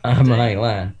 I ain't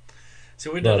lying.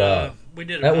 So we did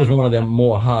that was one of them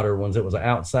more hotter ones. It was an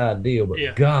outside deal, but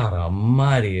Yeah. God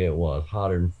Almighty, it was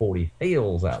hotter than 40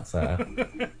 hills outside.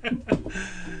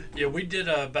 Yeah, we did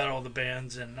Battle of the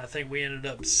Bands, and I think we ended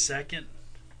up second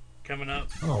coming up.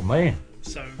 Oh man,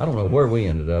 So I don't know where we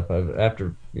ended up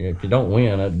after. If you don't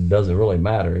win, it doesn't really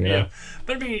matter, you know. yeah,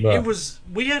 but I mean, But-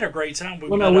 we had a great time.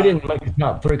 Well, no, we didn't make the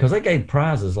top three because they gave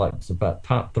prizes like it's about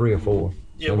top 3 or 4.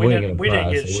 Yeah, So we didn't didn't. get a We didn't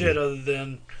prize, get so we shit other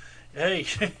than, hey,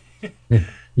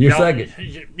 You're y'all-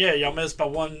 second. Yeah, y'all missed by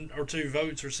 1 or 2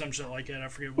 votes or some shit like that. I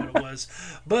forget what it was,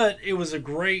 but it was a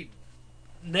great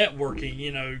networking.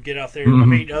 You know, get out there and Mhm.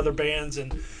 meet other bands,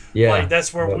 and Yeah, like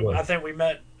that's where that was. I think we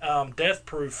met Death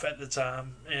Proof at the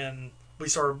time, and we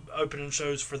started opening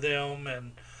shows for them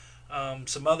and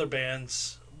some other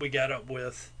bands we got up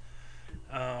with.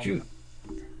 Did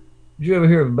you ever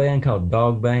hear of a band called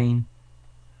Dog Bane?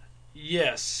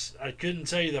 Yes, I couldn't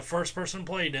tell you the first person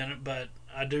played in it, but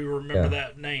I do remember Yeah.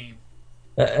 that name.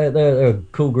 They're a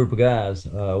cool group of guys.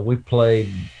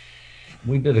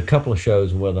 We did a couple of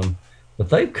shows with them, but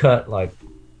they've cut like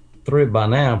 3 by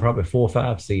now, probably 4 or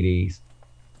 5 CDs,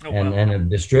 Oh, and wow. have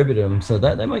distributed them. So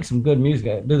that they make some good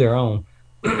music, do their own.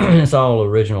 It's all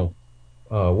original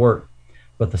work.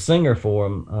 But the singer for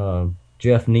them,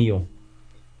 Jeff Neal,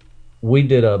 we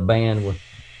did a band with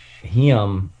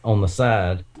him on the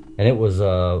side, and it was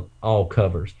all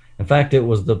covers. In fact, it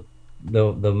was the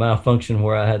malfunction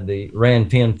where I had ran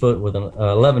 10 foot with an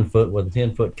 11 foot with a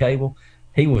 10-foot cable.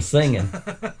 He was singing,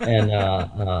 and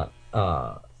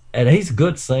he's a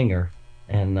good singer,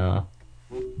 and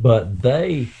but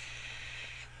they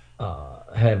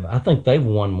I think they've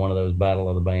won one of those Battle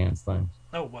of the Bands things.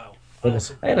 Oh wow, But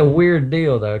awesome. they had a weird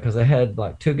deal though because they had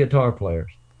like 2 guitar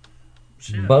players.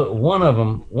 Shit. But one of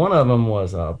them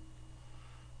was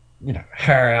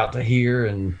hair out to here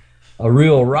and a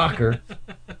real rocker,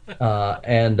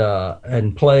 and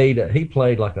he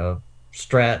played like a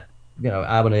Strat,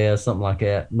 Ibanez, something like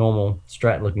that, normal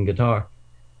Strat looking guitar.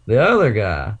 The other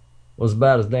guy was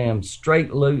about as damn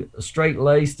straight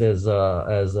laced as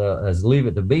Leave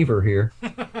It to Beaver here.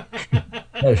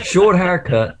 Had a short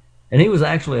haircut, and he was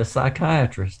actually a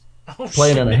psychiatrist Oh,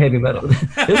 playing in a heavy metal.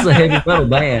 This is a heavy metal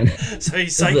band. So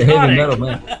he's This is a heavy metal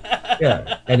psychotic. band.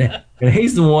 Yeah, and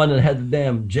he's the one that had the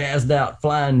damn jazzed out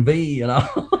flying V and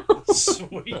all.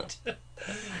 Sweet.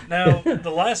 Now, the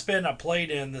last band I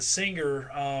played in, the singer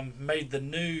made the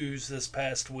news this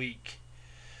past week.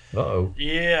 Uh-oh.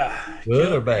 Yeah.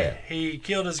 Good or bad? He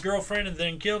killed his girlfriend and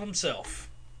then killed himself.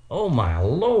 Oh my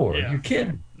Lord! Yeah. You're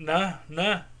kidding? Nah,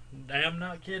 I'm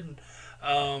not kidding.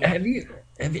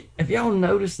 Have y'all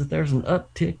noticed that there's an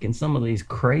uptick in some of these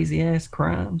crazy ass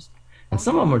crimes, and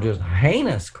some of them are just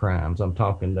heinous crimes? I'm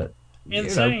talking that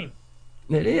Insane.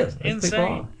 It is. These people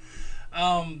Insane.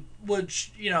 are.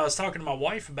 Which, I was talking to my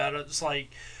wife about it. It's like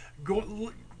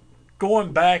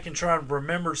going back and trying to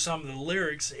remember some of the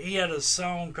lyrics. He had a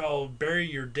song called "Bury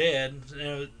Your Dead."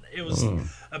 It was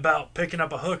about picking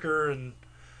up a hooker and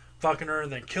fucking her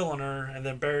and then killing her and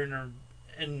then burying her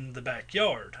in the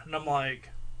backyard. And I'm like,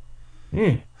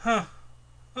 Yeah. huh.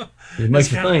 It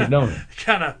makes you kinda- think, don't it?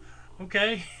 Kind of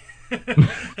okay.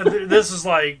 And this is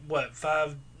like what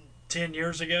 5-10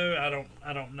 years ago.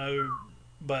 I don't know,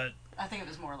 but I think it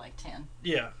was more like 10.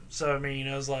 yeah. So I mean,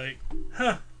 I was like,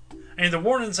 huh. And the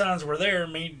warning signs were there. I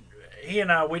mean, he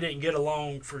and I, we didn't get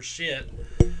along for shit.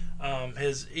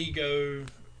 His ego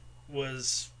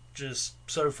was just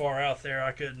so far out there.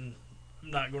 I'm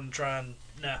not going to try and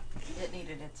nah. It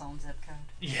needed its own zip code,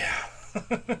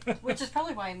 Yeah. which is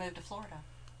probably why he moved to Florida.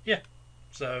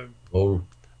 So, Oh,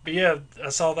 but yeah, I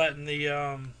saw that in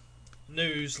the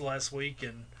news last week,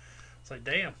 and it's like,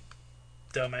 damn,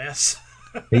 dumbass.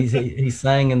 he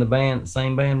sang in the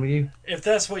same band with you. If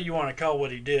that's what you want to call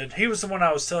what he did. He was the one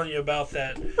I was telling you about,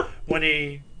 that when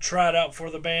he tried out for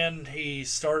the band, he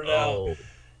started out,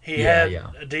 he Yeah, had yeah.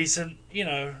 a decent,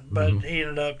 but Mhm. he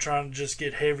ended up trying to just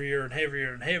get heavier and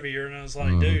heavier and heavier, and I was like,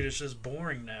 Mhm. dude, it's just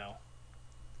boring now.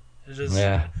 It's just,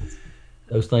 Yeah,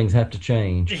 those things have to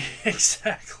change.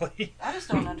 exactly. I just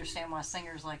don't understand why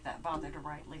singers like that bother to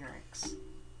write lyrics.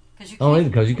 Because you Oh, can't. either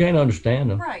because you can't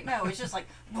understand them. Right, no, it's just like.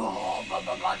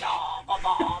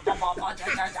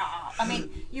 I mean,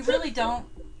 you really don't.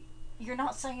 You're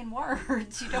not saying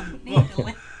words. You don't need to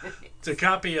live. To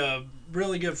copy a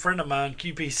really good friend of mine,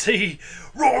 QPC,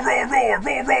 roar, roar, roar,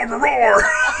 roar, roar, roar, roar.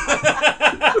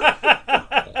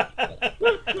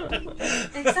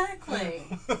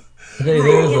 I tell you,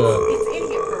 there's It's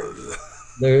idiot proof.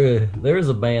 there's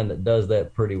a band that does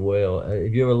that pretty well.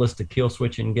 Have you ever listened to Kill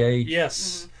Switch Engage?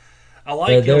 Yes, I They're,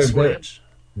 like Kill they're, Switch.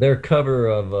 their cover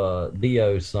of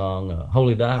Dio's song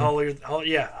 "Holy Diver."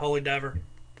 Holy Diver.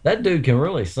 That dude can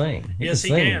really sing. Yes, he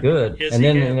sing can. good. Yes, and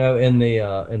he then can.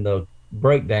 in the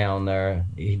breakdown there,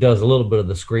 he does a little bit of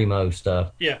the screamo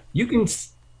stuff. Yeah. You can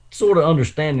sort of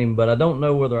understand him, but I don't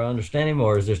know whether I understand him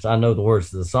or is just I know the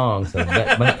words to the song, so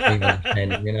that makes me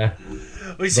understand him, you know.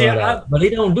 We see. But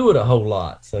he don't do it a whole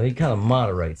lot, so he kind of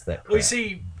moderates that. We crap.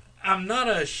 see. I'm not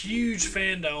a huge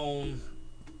fan on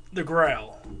the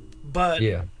growl, but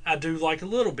Yeah. I do like a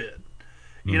little bit.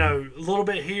 You know, a little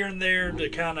bit here and there to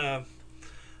kind of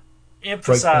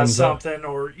emphasize things up. something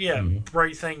or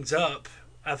break things up.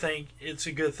 I think it's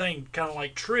a good thing. Kind of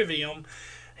like Trivium.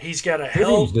 He's got a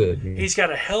Trivium's good. Yeah. He's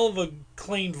got a hell of a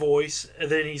clean voice, and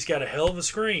then he's got a hell of a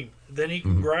scream. Then he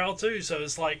can growl too. So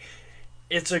it's like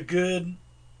it's a good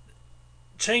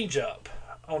change up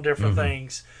on different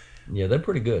things. Yeah, they're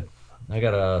pretty good. I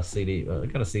got a CD. I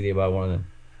got a CD by one of them.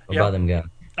 Yep. By them guys.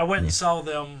 I went and saw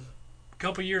them a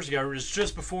couple years ago. It was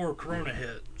just before Corona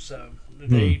hit. So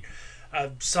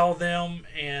I saw them,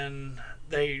 and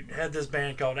they had this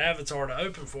band called Avatar to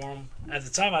open for them. At the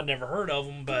time, I'd never heard of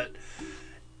them, but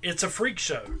it's a freak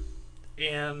show,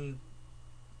 and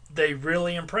they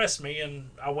really impressed me.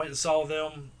 And I went and saw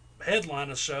them headline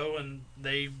a show, and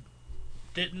they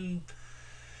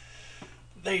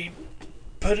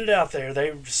put it out there.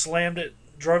 They slammed it,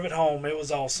 drove it home. It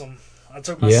was awesome. I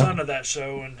took my son to that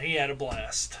show, and he had a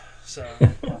blast. So,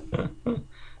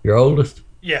 Your oldest?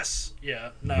 yes,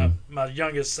 yeah. No, my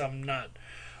youngest, I'm not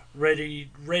ready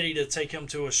to take him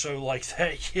to a show like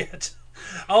that yet.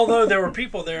 Although there were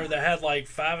people there that had like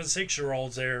 5 and 6 year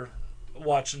olds there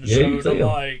watching the show. And I'm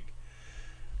like,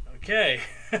 okay,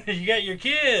 you got your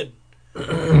kid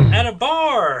at a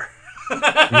bar.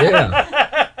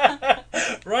 Yeah.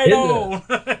 Right on.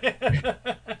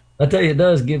 I tell you,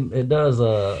 it does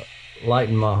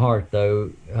lighten my heart though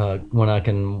when I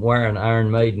can wear an Iron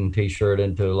Maiden T-shirt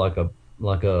into like a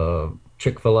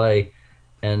Chick-fil-A,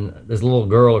 and this little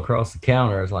girl across the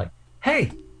counter is like,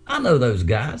 "Hey, I know those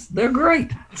guys. They're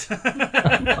great."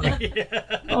 Like,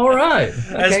 all right,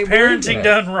 As parenting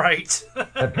done right.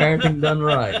 Parenting done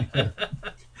right.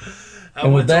 I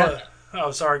went to oh,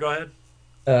 sorry. Go ahead.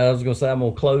 I was gonna say I'm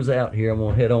gonna close out here. I'm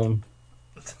gonna head on.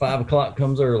 5 o'clock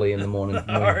comes early in the morning.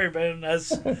 All right, man.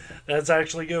 That's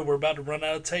actually good. We're about to run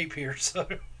out of tape here, so.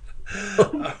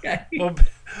 Okay.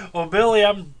 Well, Billy, I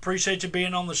appreciate you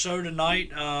being on the show tonight.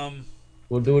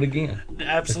 We'll do it again.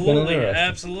 Absolutely.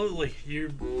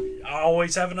 I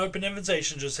always have an open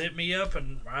invitation. Just hit me up,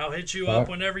 and I'll hit you up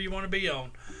whenever you want to be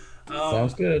on.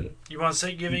 Sounds good. You want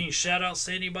to give any shout outs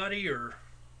to anybody, or?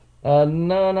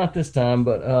 No, not this time.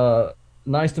 But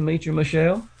nice to meet you,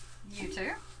 Michelle. You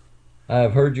too.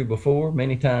 I've heard you before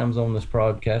many times on this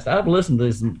podcast. I've listened to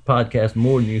this podcast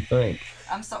more than you think.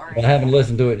 I'm sorry. But I haven't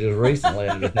listened to it just recently.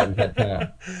 I just haven't had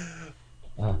time.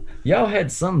 Y'all had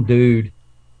some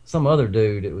other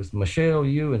dude. It was Michelle,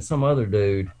 you, and some other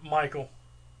dude. Michael.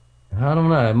 I don't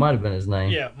know. It might have been his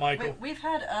name. Yeah, Michael. We've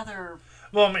had other.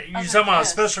 Well, I mean, you talking about a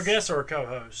special guest or a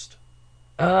co-host?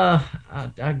 I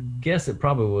guess it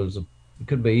probably was. It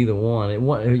could be either one.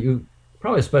 You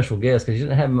probably a special guest because you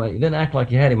didn't have him. You didn't act like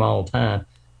you had him all the time.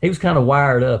 He was kind of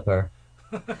wired up there.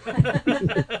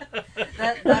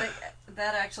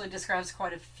 That actually describes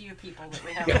quite a few people that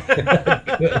we have.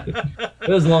 It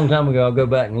was a long time ago. I'll go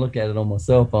back and look at it on my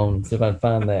cell phone and see if I can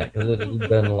find that because it's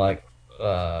been like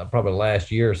probably last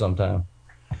year sometime.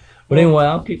 But anyway,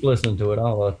 I'll keep listening to it.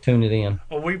 I'll tune it in.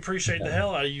 Well, we appreciate the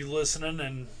hell out of you listening,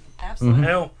 and Absolutely.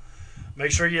 hell, make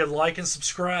sure you like and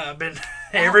subscribe, and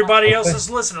everybody else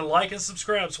is listening, like and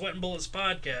subscribe. Sweat and Bullets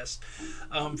Podcast.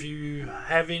 If you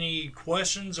have any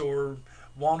questions or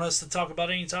want us to talk about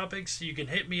any topics, you can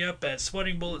hit me up at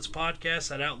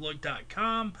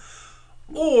sweatingbulletspodcast@outlook.com,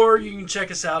 or you can check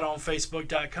us out on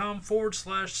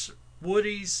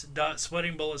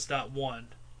facebook.com/woodies.sweatingbullets.1.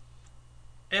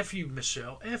 F you,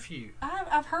 Michelle. F you.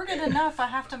 I've heard it enough. I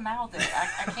have to mouth it.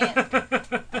 I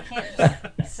can't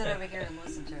just sit over here and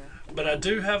listen to it. But I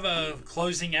do have a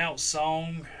closing out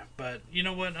song. But you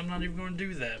know what? I'm not even going to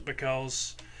do that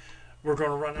because we're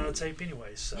going to run out of tape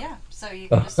anyways. So. Yeah, so you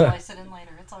can just slice it in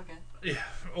later. It's all good. Yeah,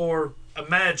 or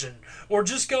Imagine, or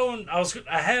just going.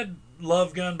 I had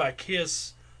Love Gun by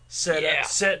Kiss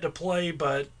set to play,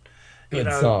 but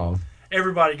Good song.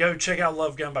 Everybody go check out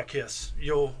Love Gun by Kiss.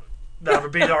 That'll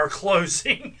be our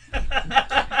closing.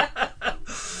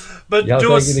 But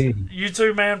you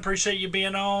too, man. Appreciate you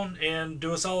being on, and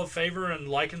do us all a favor and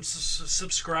like and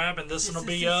subscribe, and this one will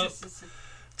be up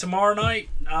tomorrow night,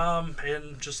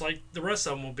 and just like the rest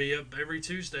of them, will be up every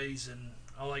Tuesdays and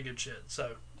all that good shit.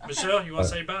 So, Michelle, you want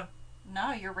to say bye?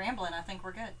 No, you're rambling. I think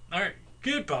we're good. All right.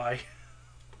 Goodbye.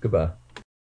 Goodbye.